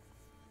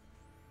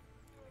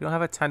 We don't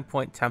have a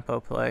 10-point tempo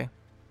play.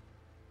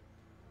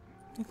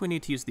 I think we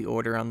need to use the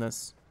order on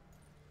this.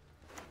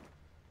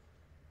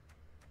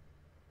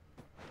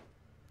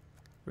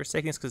 We're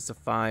taking this because it's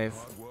a 5.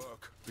 Hard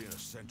work, being a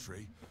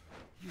sentry.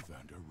 You've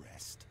earned a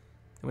rest.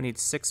 We need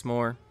 6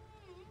 more.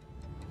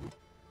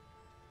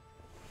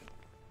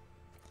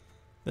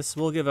 This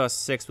will give us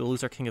 6. We'll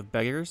lose our King of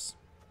Beggars.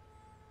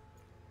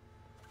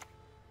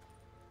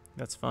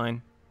 That's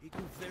fine. It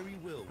could very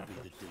well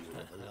be the deal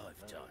of a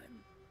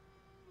lifetime.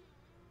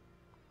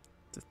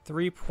 The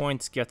 3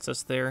 points gets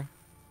us there.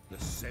 The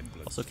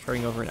semblance. Also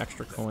carrying over an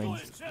extra coin.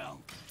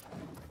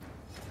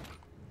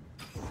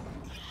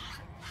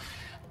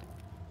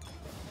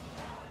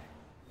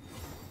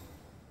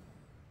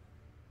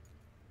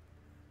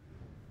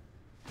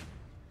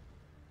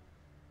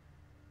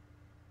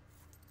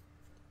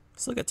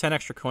 Let's look at 10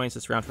 extra coins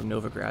this round from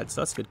Novigrad,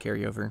 so that's good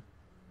carryover.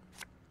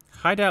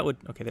 Hideout would...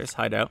 Okay, there's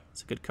Hideout.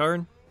 It's a good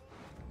card.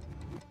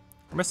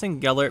 We're missing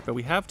Gellert, but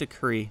we have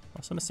Decree.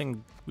 Also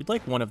missing... We'd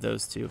like one of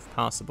those two, if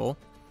possible.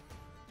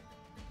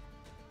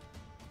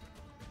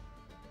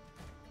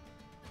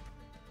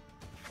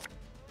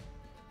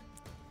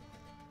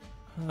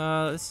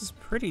 This is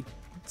pretty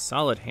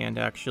solid hand,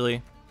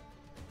 actually.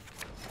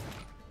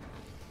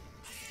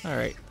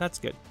 Alright, that's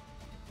good.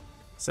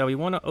 So we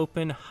want to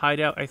open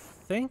Hideout. I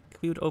think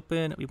we would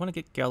open... We want to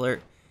get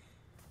Gellert.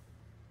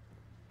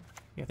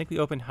 Yeah, I think we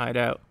open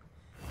Hideout.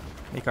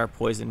 Make our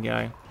poison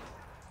guy.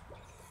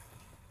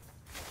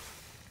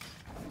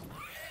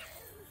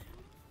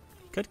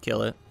 Could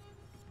kill it.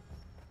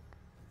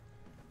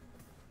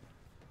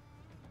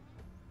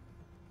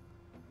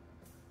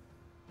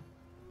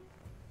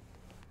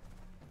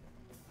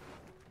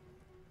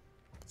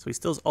 So he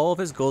still has all of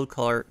his gold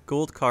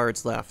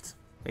cards left,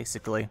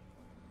 basically.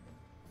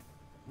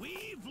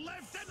 We've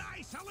left in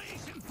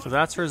isolation So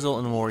that's for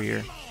Zoltan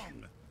Warrior.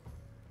 long.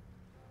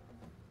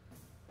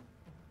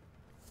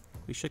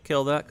 We should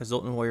kill that, because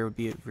Zoltan Warrior would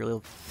be a really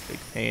big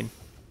pain.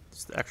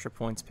 Just the extra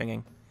points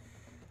pinging.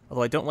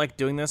 Although I don't like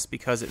doing this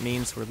because it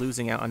means we're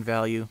losing out on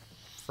value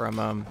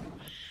from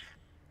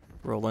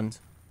Roland.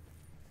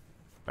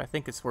 But I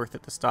think it's worth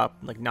it to stop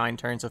like 9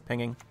 turns of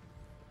pinging.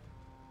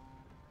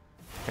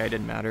 Okay, it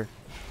didn't matter.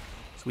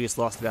 So we just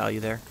lost value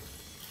there.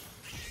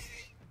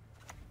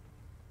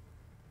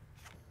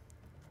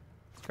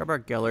 Let's grab our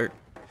Gellert.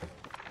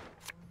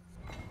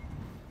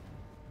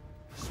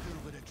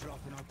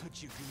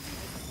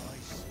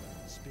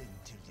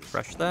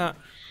 Fresh that.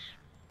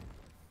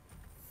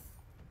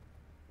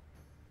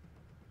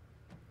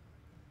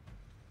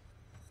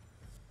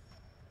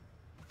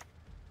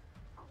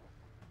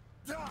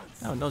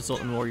 Oh, no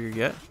Zoltan Warrior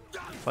yet.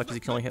 Because he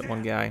can only hit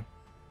one guy.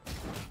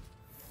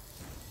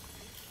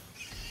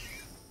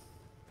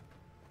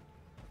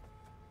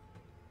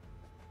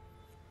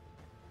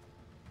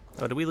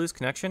 Oh, did we lose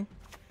connection?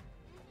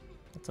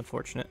 That's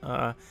unfortunate.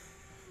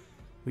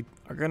 We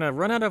are going to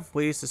run out of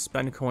ways to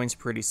spend coins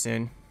pretty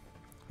soon.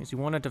 Because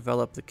we want to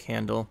develop the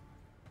candle.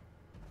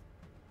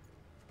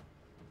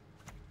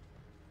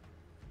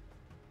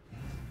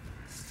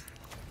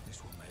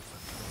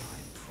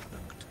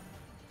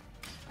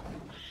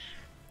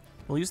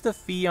 We'll use the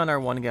fee on our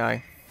one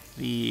guy.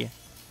 He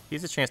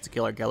has a chance to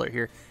kill our Gellert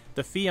here.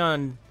 The fee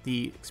on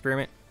the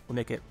experiment will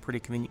make it a pretty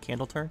convenient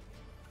candle turn.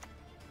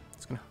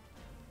 It's gonna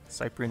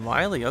Cyprian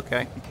Wily,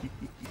 okay.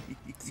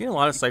 Seen a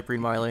lot of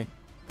Cyprian Wily.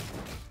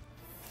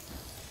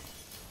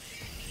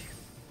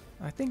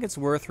 I think it's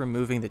worth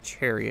removing the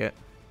chariot.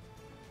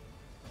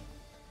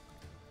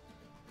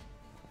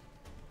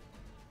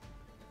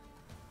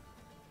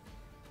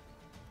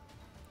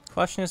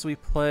 Question is, we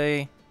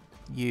play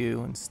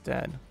you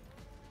instead.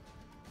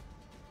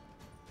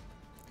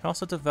 Can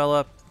also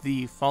develop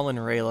the Fallen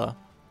Rayla.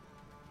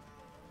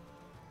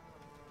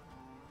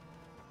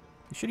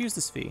 We should use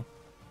this fee.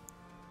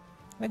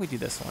 I think we do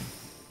this one.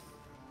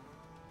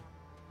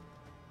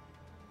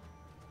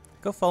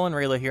 Go Fallen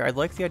Rayla here. I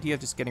like the idea of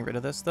just getting rid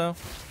of this, though.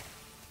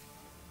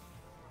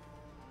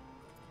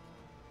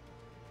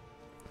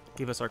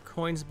 Give us our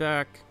coins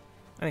back.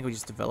 I think we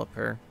just develop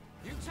her.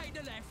 You take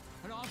the left,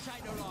 and I'll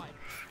take the right.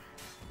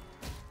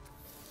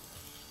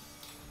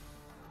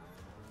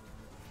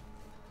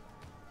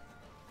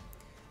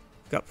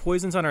 Got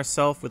poisons on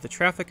ourselves with the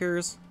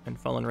Traffickers and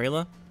Fallen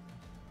Rayla.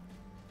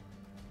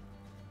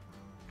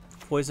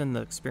 Poison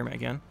the experiment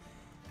again.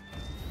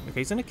 Okay,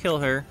 he's gonna kill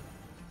her.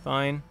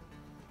 Fine.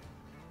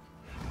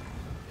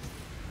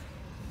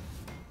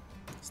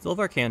 Still have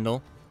our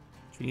candle,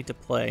 which we need to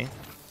play.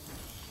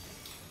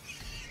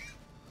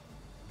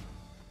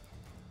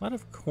 A lot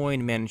of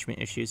coin management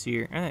issues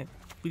here.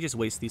 We just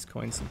waste these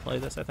coins and play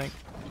this, I think.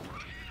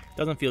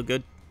 Doesn't feel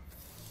good,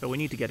 but we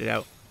need to get it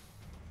out.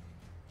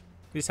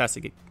 We just have to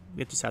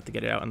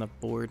get it out on the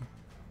board.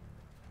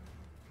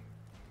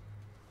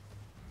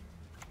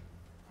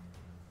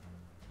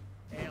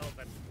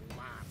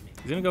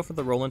 He's gonna go for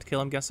the Roland kill,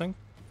 I'm guessing.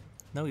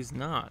 No, he's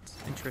not.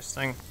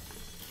 Interesting.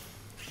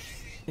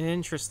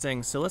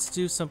 Interesting. So let's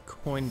do some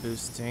coin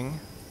boosting.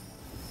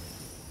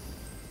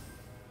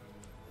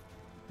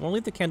 We'll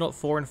leave the candle at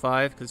 4 and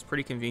 5 because it's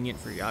pretty convenient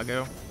for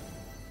Iago.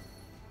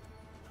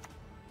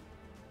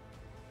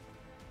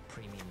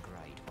 Premium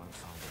grade won't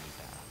find any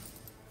better.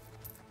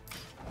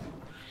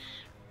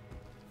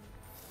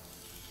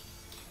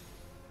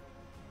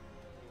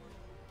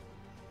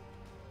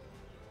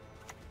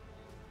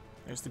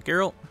 There's the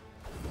Geralt.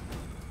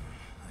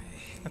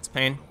 That's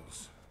pain.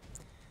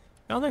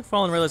 I don't think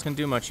Fallen Rayla's gonna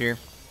do much here.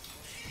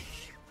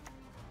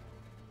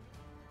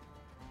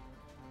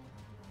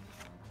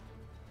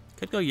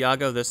 Could go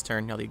Iago this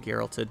turn, now they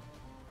Geralted.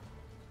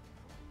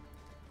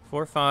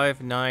 4,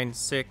 5, 9,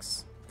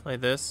 6. Play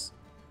this.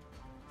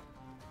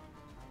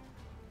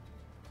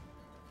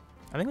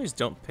 I think we just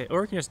don't pay,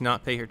 or we can just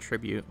not pay her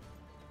tribute.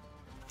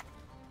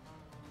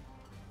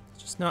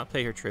 Just not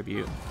pay her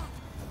tribute.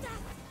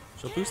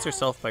 She'll boost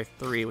herself by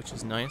 3, which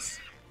is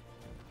nice.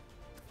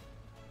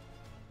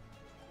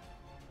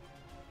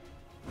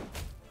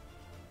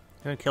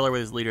 I'm gonna kill her with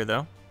his leader,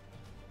 though.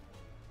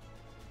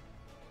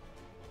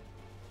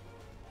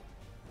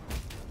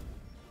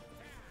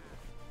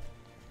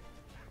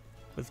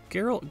 With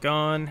Geralt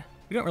gone,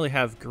 we don't really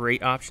have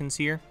great options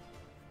here.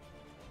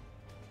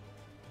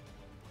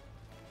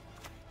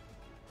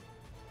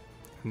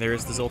 And there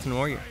is the Zoltan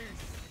Warrior.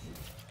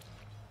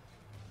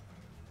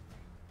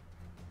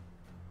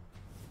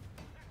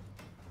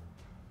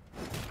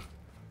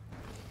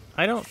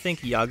 I don't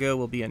think Iago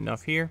will be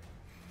enough here.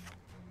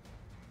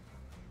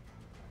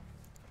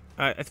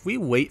 If we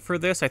wait for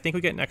this, I think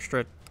we get an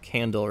extra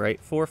candle, right?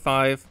 4,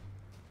 5.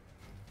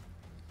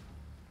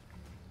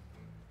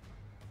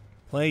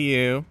 Play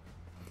you.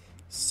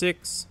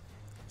 6.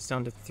 It's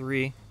down to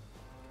 3.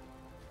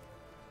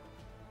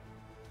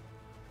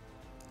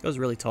 Goes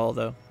really tall,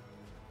 though.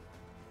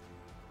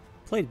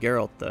 Played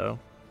Geralt, though.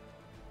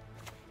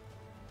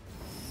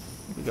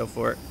 We go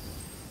for it.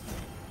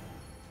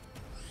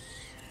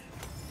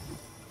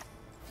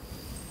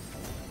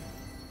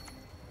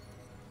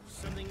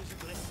 Something's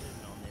glistening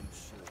on them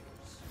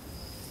shores.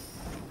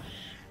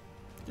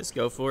 Just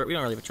go for it. We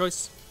don't really have a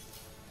choice.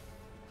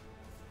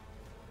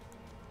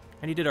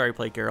 And he did already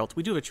play Geralt.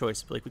 We do have a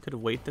choice, but like we could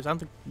have waited this. I don't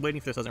think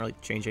waiting for this doesn't really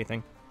change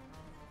anything.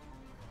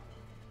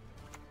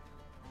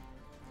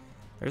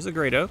 There's a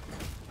Great Oak.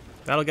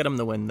 That'll get him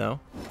the win, though.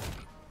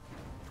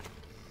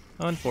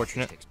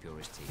 Unfortunate.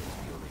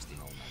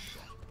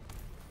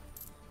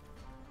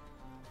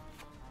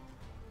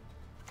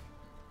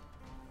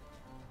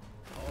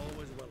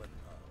 Always well in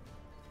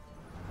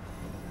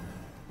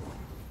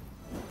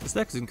This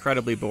deck is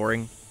incredibly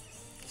boring.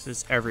 This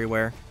is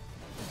everywhere.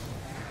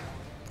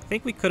 I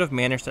think we could have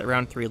managed that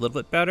round 3 a little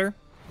bit better.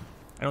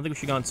 I don't think we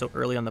should have gone so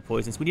early on the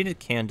poisons. We needed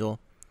Candle.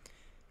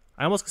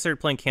 I almost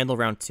considered playing Candle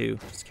round 2.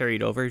 Just carry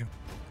it over.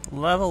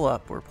 Level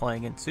up we're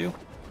playing into.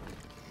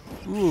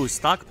 Ooh,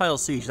 Stockpile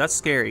Siege. That's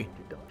scary.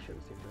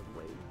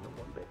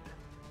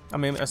 I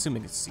mean,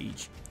 assuming it's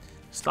Siege.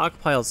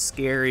 Stockpile's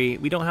scary.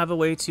 We don't have a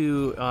way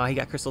to... he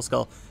got Crystal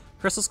Skull.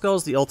 Crystal Skull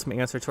is the ultimate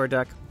answer to our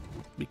deck.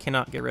 We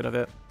cannot get rid of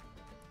it.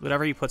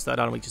 Whatever he puts that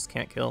on, we just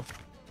can't kill.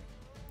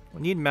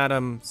 We need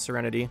Madam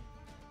Serenity.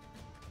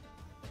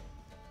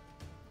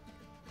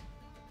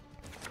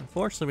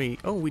 Unfortunately,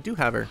 oh, we do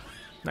have her.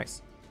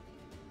 Nice.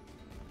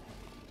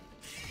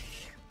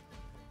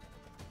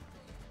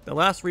 The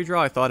last redraw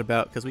I thought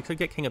about, because we could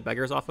get King of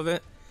Beggars off of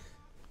it,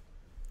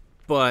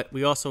 but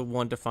we also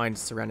wanted to find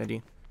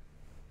Serenity.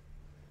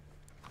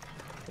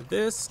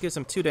 This gives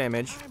him 2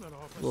 damage.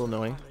 A little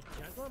annoying.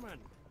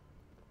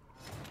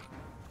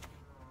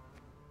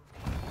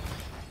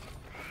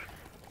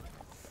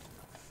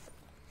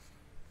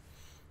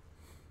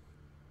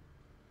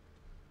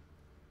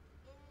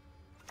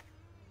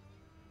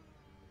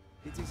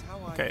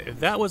 Okay, if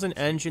that was an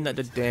engine that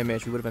did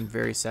damage, we would have been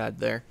very sad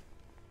there.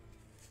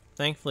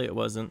 Thankfully, it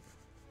wasn't.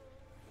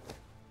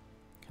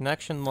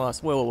 Connection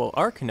lost. Whoa, whoa, whoa.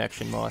 Our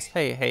connection lost.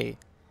 Hey, hey.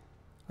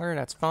 Alright,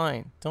 that's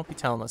fine. Don't be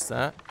telling us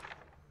that.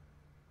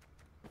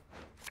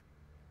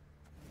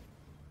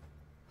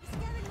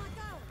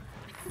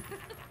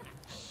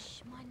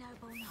 Shh, my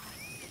noble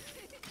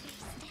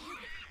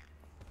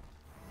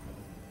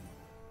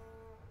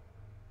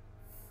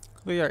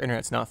knight. Our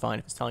internet's not fine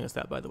if it's telling us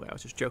that, by the way. I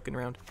was just joking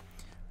around.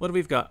 What do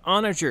we've got?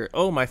 Onager.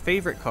 Oh, my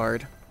favorite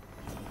card.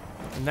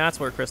 And that's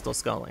where Crystal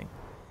Sculling.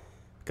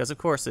 Because, of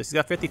course, he's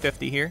got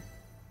 50-50 here.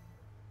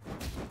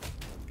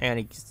 And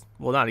he's,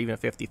 well, not even a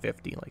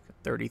 50-50, like a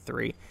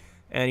 33.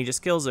 And he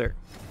just kills her.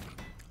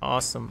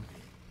 Awesome.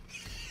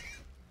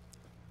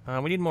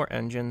 We need more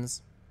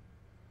engines.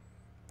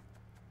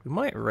 We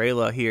might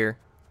Rayla here.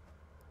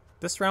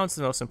 This round's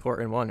the most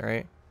important one,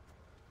 right?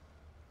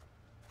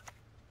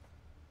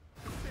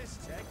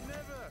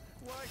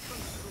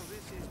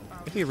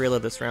 Maybe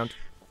Rayla this round.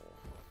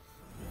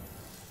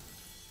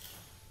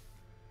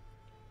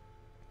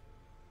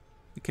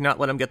 We cannot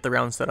let him get the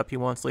round setup he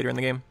wants later in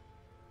the game.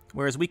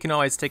 Whereas we can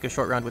always take a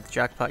short round with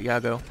Jackpot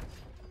Yago.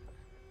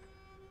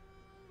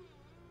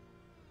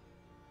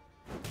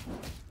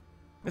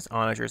 This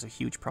Onager is a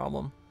huge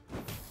problem.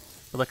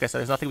 But like I said,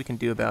 there's nothing we can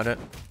do about it.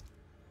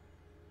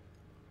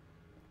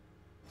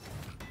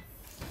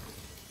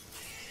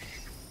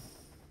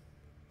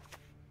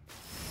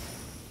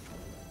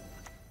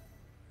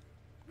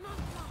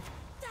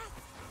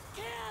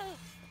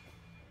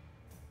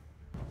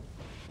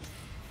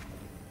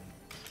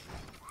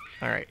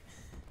 Alright.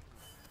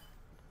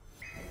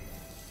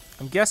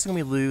 I'm guessing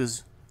we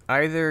lose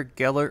either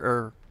Gellert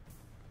or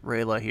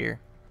Rayla here.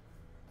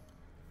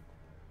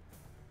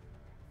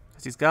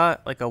 Because he's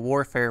got, like, a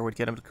Warfare would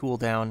get him to cool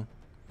down.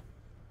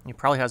 He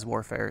probably has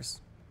Warfares.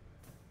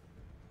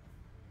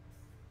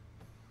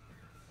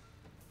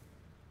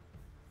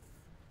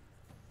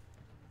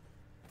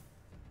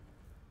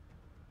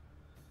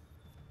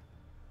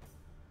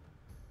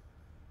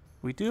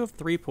 We do have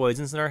 3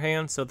 poisons in our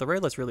hands, so the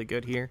Rayla's really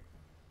good here.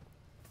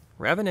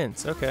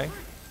 Revenants, okay.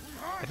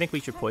 I think we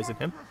should poison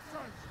him.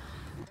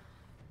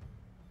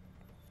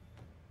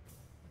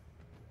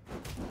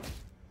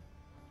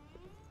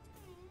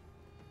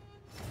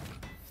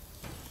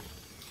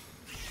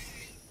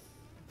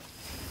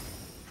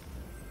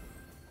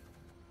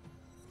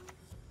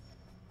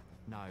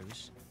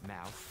 Nose,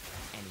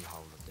 mouth, any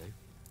hole will do.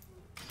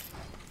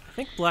 I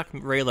think Black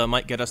Rayla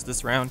might get us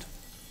this round.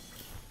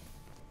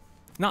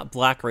 Not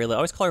Black Rayla. I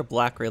always call her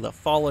Black Rayla.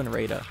 Fallen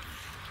Rayla.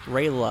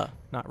 Rayla,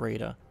 not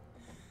Rayla.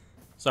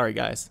 Sorry,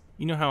 guys.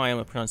 You know how I am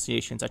with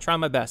pronunciations. I try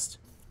my best.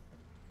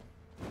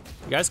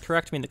 You guys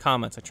correct me in the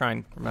comments. I try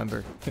and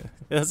remember.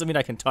 It doesn't mean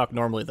I can talk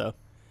normally, though.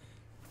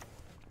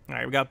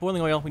 Alright, we got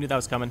Boiling Oil. We knew that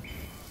was coming.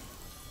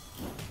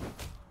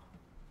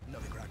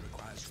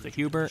 The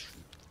Hubert.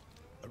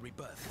 A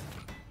rebirth.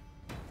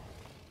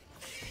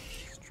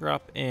 Let's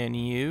drop in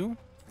you.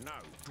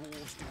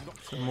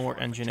 Some more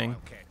engineering.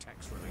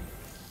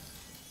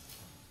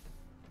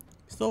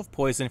 Still have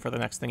poison for the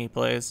next thing he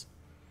plays,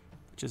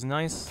 which is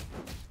nice.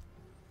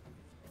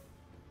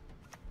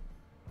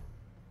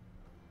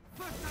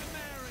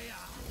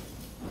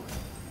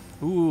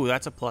 Ooh,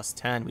 that's a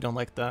 +10. We don't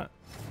like that.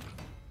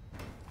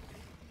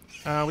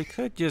 We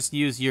could just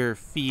use your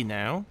fee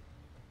now.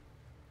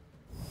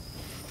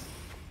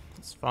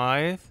 It's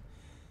 5.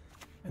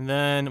 And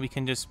then we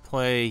can just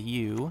play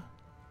you.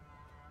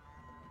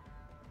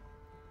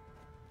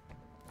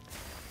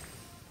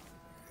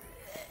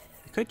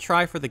 We could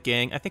try for the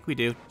gang. I think we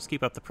do. Just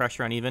keep up the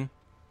pressure on even.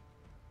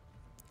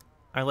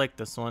 I like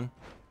this one.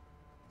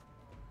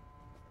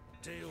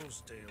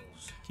 Deals,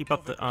 deals. Keep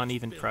up the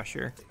uneven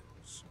pressure.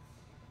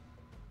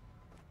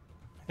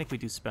 I think we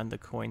do spend the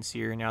coins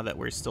here now that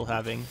we're still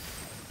having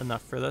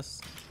enough for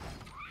this.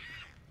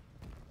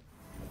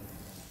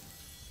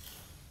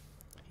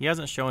 He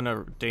hasn't shown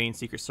a Dane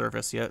Secret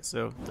Service yet,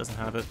 so doesn't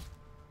have it.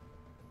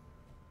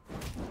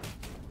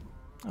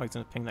 Oh, he's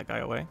gonna ping that guy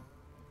away.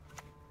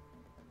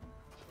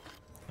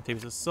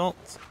 Antiba's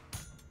Assault.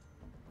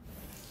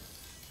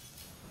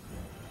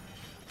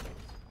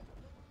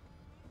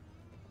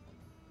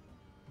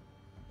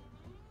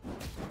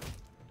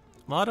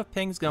 A lot of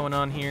pings going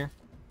on here.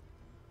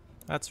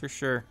 That's for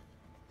sure.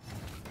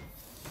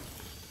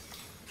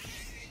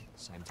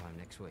 Same time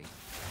next week.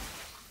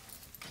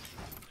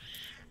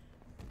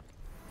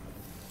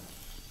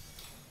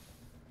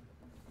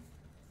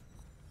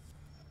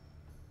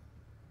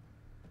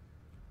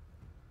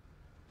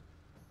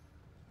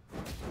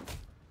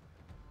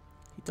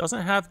 He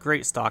doesn't have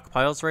great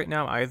stockpiles right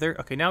now either.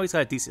 Okay, now he's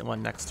got a decent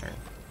one next turn.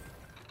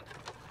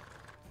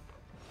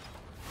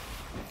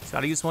 He's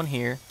got to use one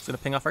here. He's going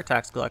to ping off our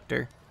tax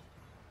collector.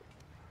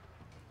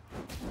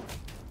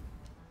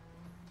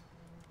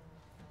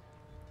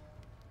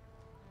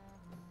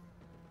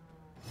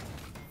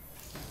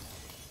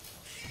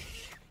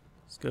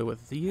 Let's go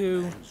with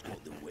you.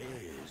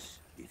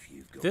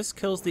 This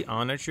kills the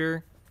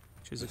Onager,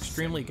 which is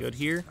extremely good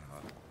here.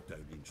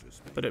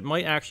 But it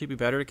might actually be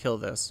better to kill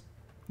this.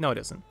 No, it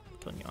isn't.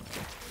 Killing the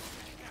Onager.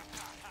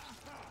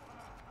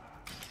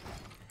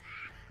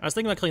 I was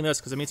thinking about killing this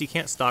because it means you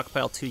can't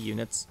stockpile 2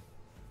 units.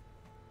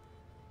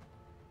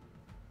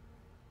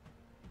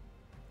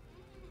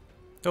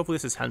 Hopefully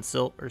this is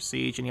Henselt or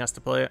Siege and he has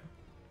to play it.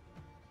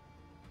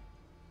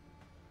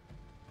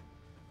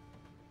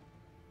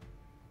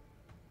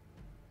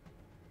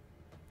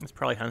 It's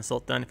probably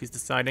Henselt then if he's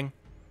deciding.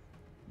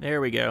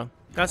 There we go.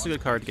 That's a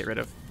good card to get rid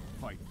of.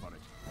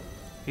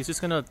 He's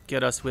just gonna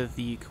get us with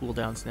the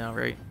cooldowns now,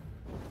 right?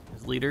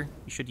 As leader,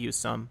 you should use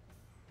some.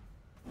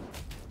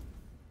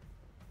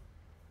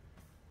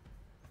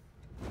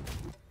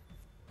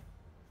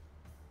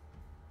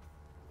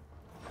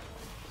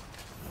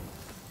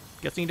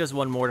 Guessing he does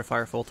one more to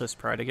fire Foltest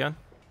Pride again.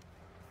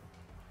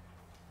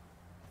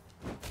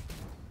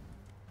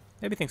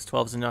 Maybe he thinks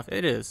 12 is enough.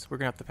 It is. We're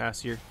gonna have to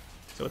pass here.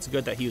 So it's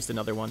good that he used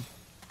another one.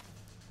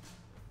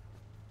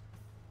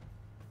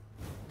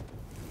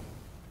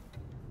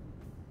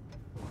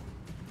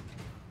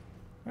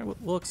 Alright,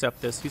 we'll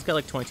accept this. He's got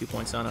like 22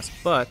 points on us,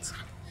 but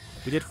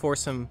we did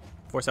force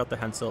out the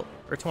Henselt,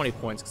 or 20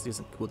 points because he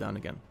doesn't cool down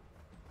again.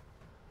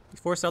 He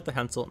forced out the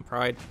Henselt and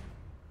Pride.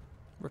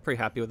 We're pretty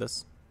happy with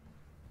this.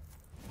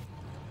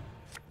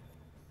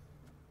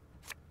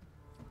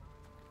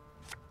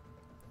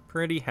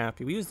 Pretty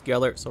happy. We used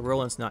Gellert, so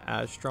Roland's not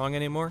as strong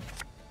anymore.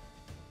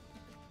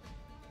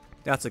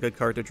 That's a good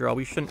card to draw.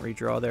 We shouldn't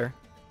redraw there.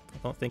 I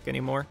don't think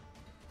anymore.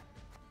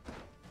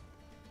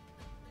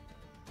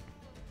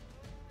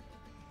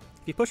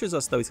 If he pushes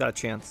us, though, he's got a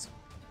chance.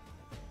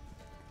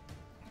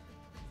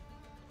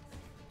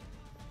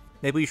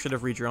 Maybe we should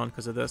have redrawn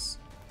because of this.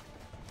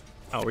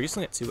 Oh, we're just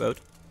going to get 2-0'd.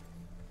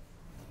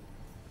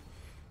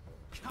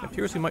 It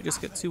appears we might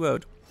just get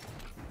 2-0'd.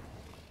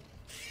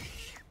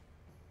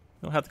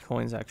 We don't have the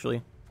coins,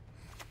 actually.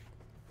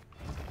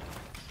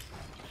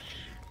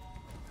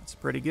 That's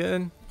pretty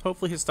good.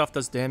 Hopefully his stuff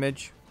does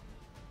damage.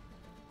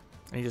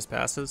 And he just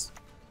passes.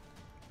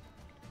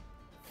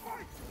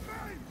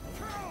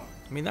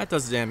 I mean, that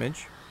does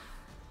damage.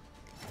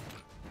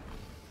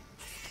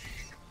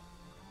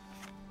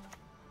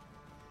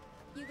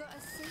 You got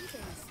a sea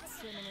beast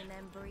swimming in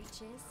them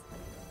breeches.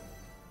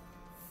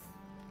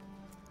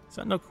 It's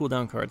got no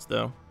cooldown cards,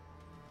 though.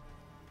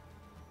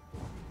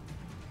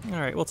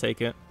 Alright, we'll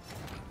take it.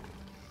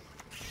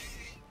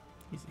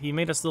 He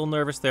made us a little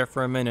nervous there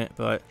for a minute,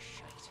 but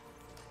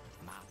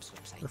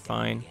we're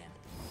fine.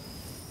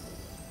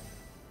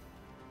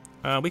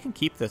 We can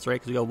keep this, right?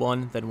 Because we go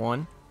 1, then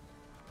 1.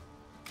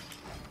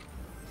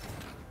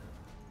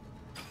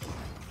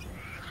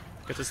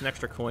 Gets us an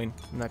extra coin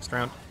next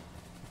round.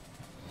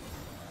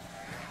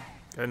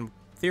 And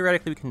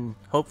theoretically, we can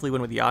hopefully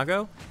win with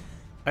Iago.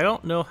 I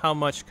don't know how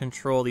much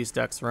control these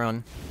decks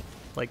run.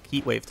 Like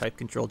Heatwave type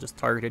control, just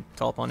targeted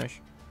tall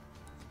punish.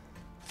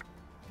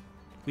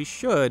 We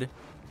should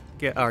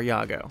get our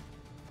Iago.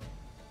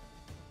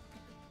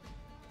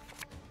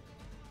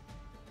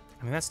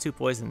 I mean, that's 2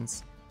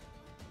 poisons.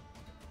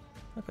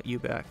 I'll put you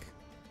back.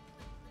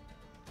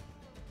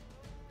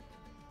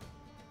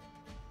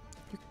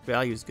 Your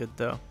value's good,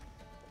 though.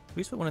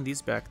 We just put one of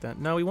these back, then.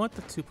 No, we want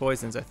the 2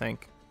 poisons, I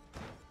think.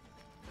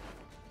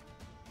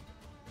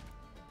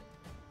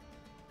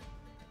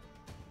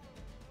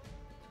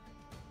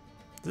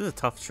 This is a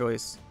tough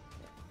choice.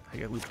 I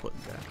got we put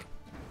it back.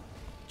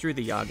 Drew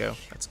the Yago.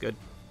 That's good.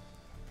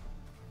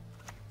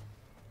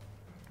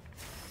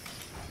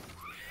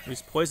 We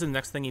just poison the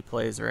next thing he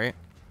plays, right?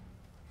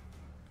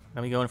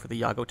 Then we go in for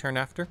the Yago turn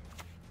after.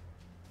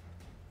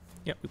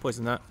 Yep, we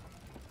poison that.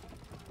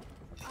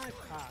 I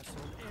pass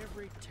on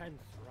every 10th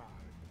round.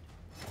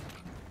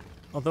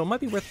 Although it might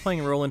be worth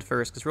playing Roland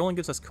first, because Roland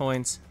gives us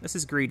coins. This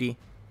is greedy.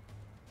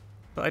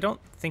 But I don't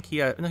think he...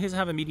 no, he doesn't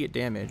have immediate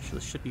damage, so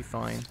this should be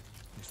fine.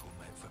 This will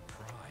make for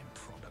prime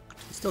product.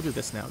 We still do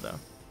this now, though.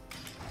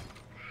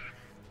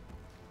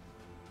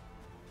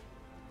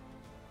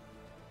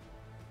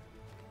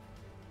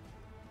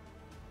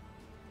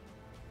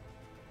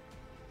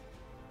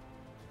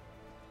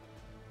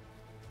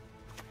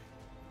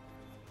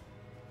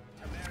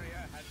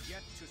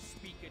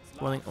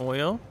 Boiling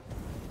oil.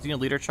 Is he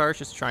gonna leader charge?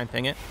 Just try and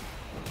ping it.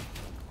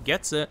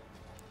 Gets it.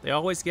 They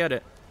always get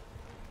it.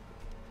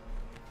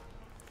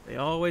 They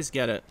always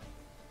get it.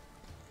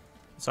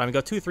 So I'm gonna go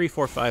 2, 3,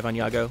 4, 5 on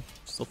Yago.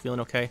 Still feeling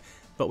okay.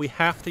 But we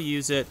have to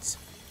use it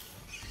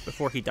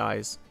before he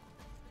dies.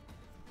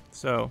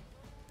 So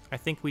I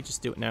think we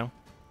just do it now.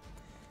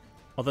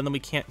 Although then we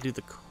can't do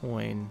the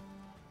coin.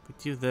 If we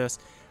do this.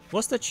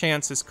 What's the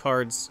chance his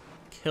cards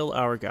kill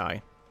our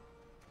guy?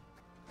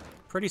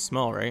 Pretty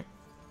small, right?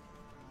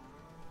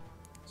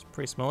 It's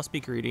pretty small. Let's be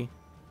greedy.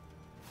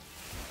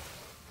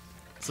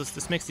 So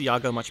this makes the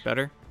Yago much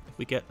better if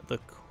we get the...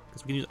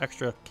 because we can use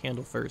extra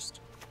candle first.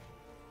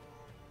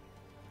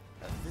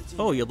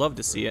 Oh, you'd love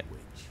to see it.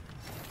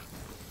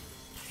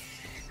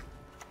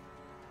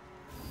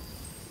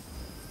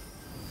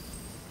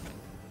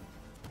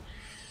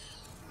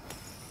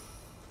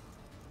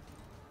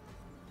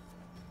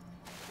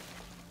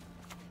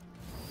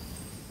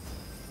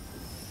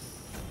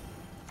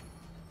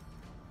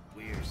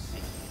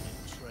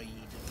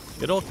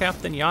 Good old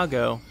Captain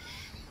Yago.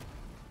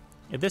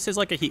 If this is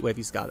like a heat wave,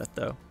 he's got it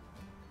though.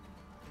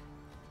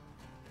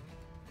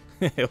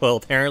 Well,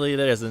 apparently it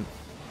isn't.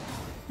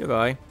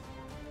 Goodbye.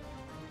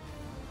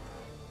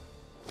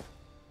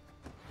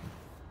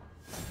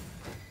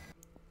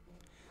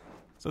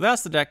 So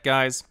that's the deck,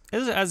 guys.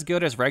 Is it as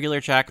good as regular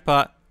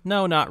Jackpot?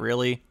 No, not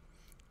really.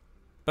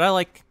 But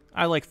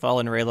I like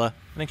Fallen Rayla.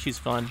 I think she's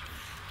fun.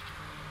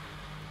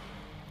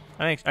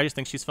 I just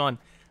think she's fun.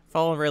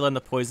 Fallen Rayla and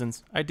the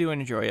poisons. I do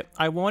enjoy it.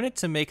 I wanted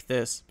to make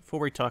this, before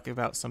we talk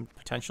about some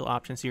potential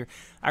options here,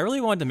 I really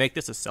wanted to make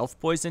this a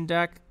self-poison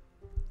deck,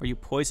 where you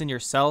poison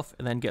yourself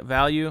and then get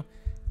value.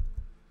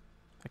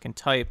 I can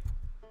type.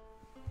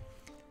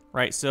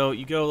 Right, so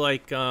you go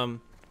like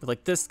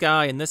this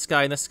guy and this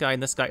guy and this guy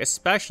and this guy,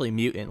 especially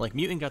Mutant. Like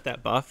Mutant got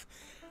that buff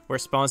where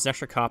it spawns an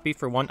extra copy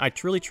for one. I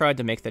truly tried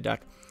to make the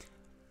deck.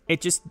 It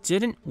just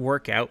didn't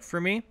work out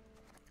for me.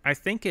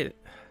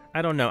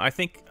 I don't know. I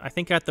think I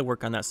have to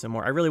work on that some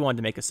more. I really wanted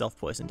to make a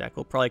self-poison deck.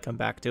 We'll probably come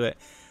back to it.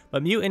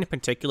 But Mutant in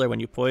particular, when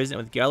you poison it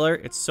with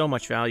Geller, it's so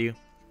much value.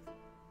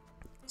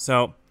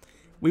 So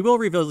we will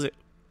revisit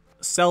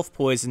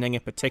self-poisoning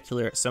in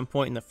particular at some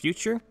point in the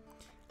future.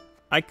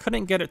 I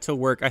couldn't get it to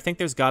work. I think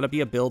there's got to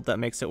be a build that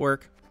makes it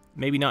work.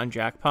 Maybe not in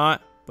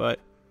Jackpot, but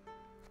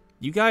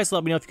you guys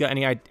let me know if you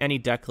got any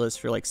deck lists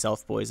for like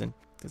self-poison.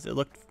 Because it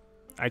looked...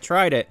 I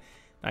tried it.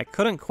 I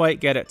couldn't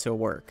quite get it to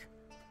work.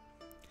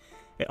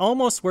 It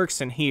almost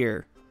works in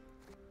here.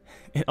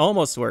 It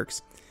almost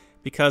works.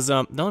 Because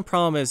the only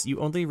problem is you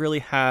only really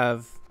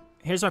have...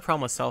 Here's my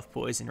problem with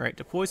self-poison, right?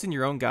 To poison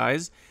your own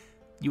guys,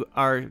 you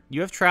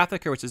have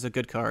Trafficker, which is a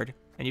good card,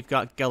 and you've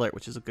got Gellert,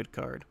 which is a good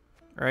card,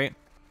 right?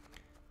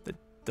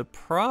 The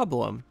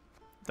problem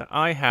that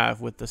I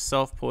have with the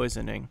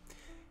self-poisoning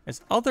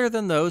is other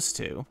than those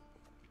two...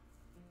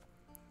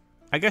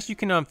 I guess you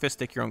can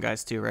Fistic your own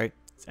guys too, right?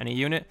 It's any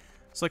unit.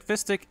 So like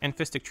Fistic and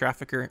Fistic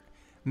Trafficker...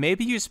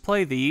 Maybe you just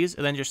play these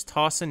and then just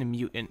toss in a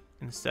Mutant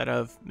instead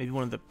of maybe I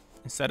don't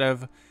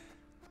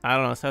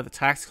know, instead of the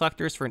Tax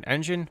Collectors for an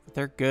engine, but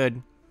they're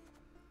good.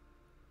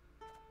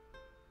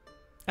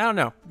 I don't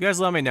know. You guys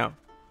let me know.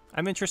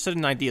 I'm interested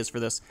in ideas for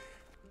this.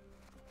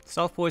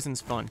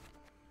 Self-poison's fun.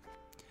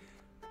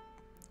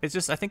 It's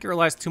just, I think it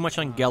relies too much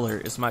on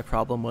Geller is my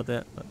problem with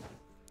it. But,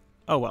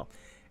 oh well.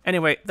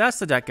 Anyway, that's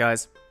the deck,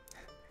 guys.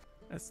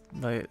 That's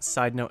my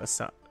side note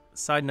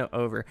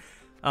over.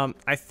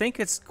 I think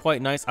it's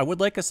quite nice. I would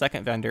like a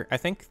second vendor. I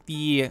think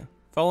the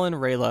Fallen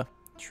Rayla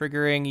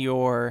triggering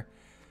your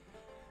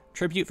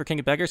Tribute for King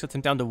of Beggars gets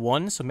him down to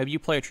 1, so maybe you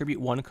play a Tribute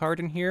 1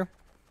 card in here.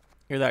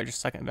 Hear that,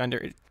 just second vendor.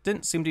 It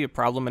didn't seem to be a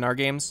problem in our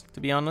games,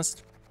 to be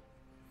honest.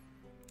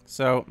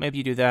 So maybe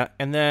you do that.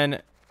 And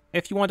then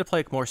if you want to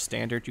play more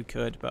standard, you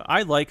could. But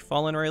I like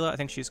Fallen Rayla. I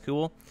think she's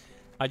cool.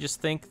 I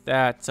just think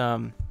that,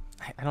 I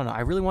don't know,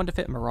 I really wanted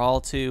to fit Morale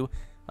too.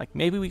 Like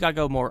maybe we gotta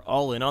go more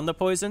all in on the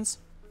poisons.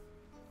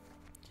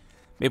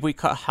 Maybe we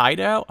cut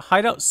Hideout.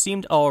 Hideout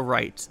seemed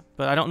alright,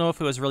 but I don't know if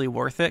it was really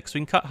worth it, because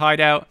we can cut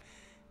Hideout,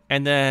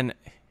 and then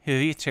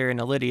Hiviter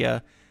and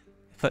Lydia,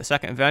 put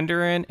second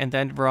vendor in, and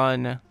then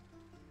run...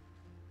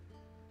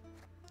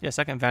 Yeah,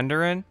 second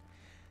vendor in.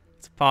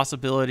 It's a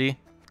possibility.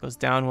 Goes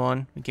down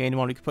 1, we gain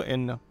 1, we could put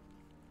in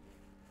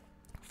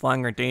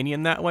flying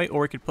Ardanian that way,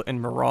 or we could put in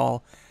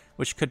Morale,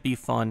 which could be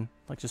fun.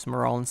 Like just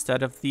Morale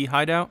instead of the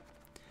hideout.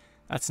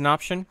 That's an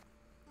option.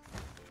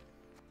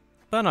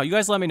 But no, you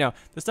guys let me know.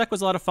 This deck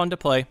was a lot of fun to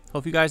play.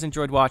 Hope you guys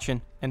enjoyed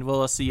watching, and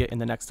we'll see you in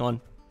the next one.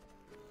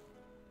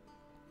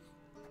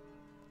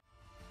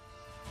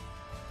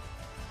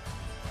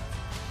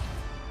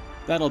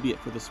 That'll be it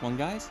for this one,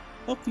 guys.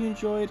 Hope you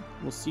enjoyed.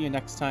 We'll see you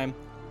next time.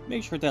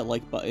 Make sure to hit that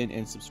like button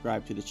and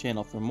subscribe to the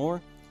channel for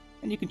more.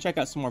 And you can check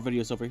out some more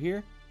videos over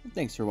here. And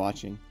thanks for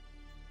watching.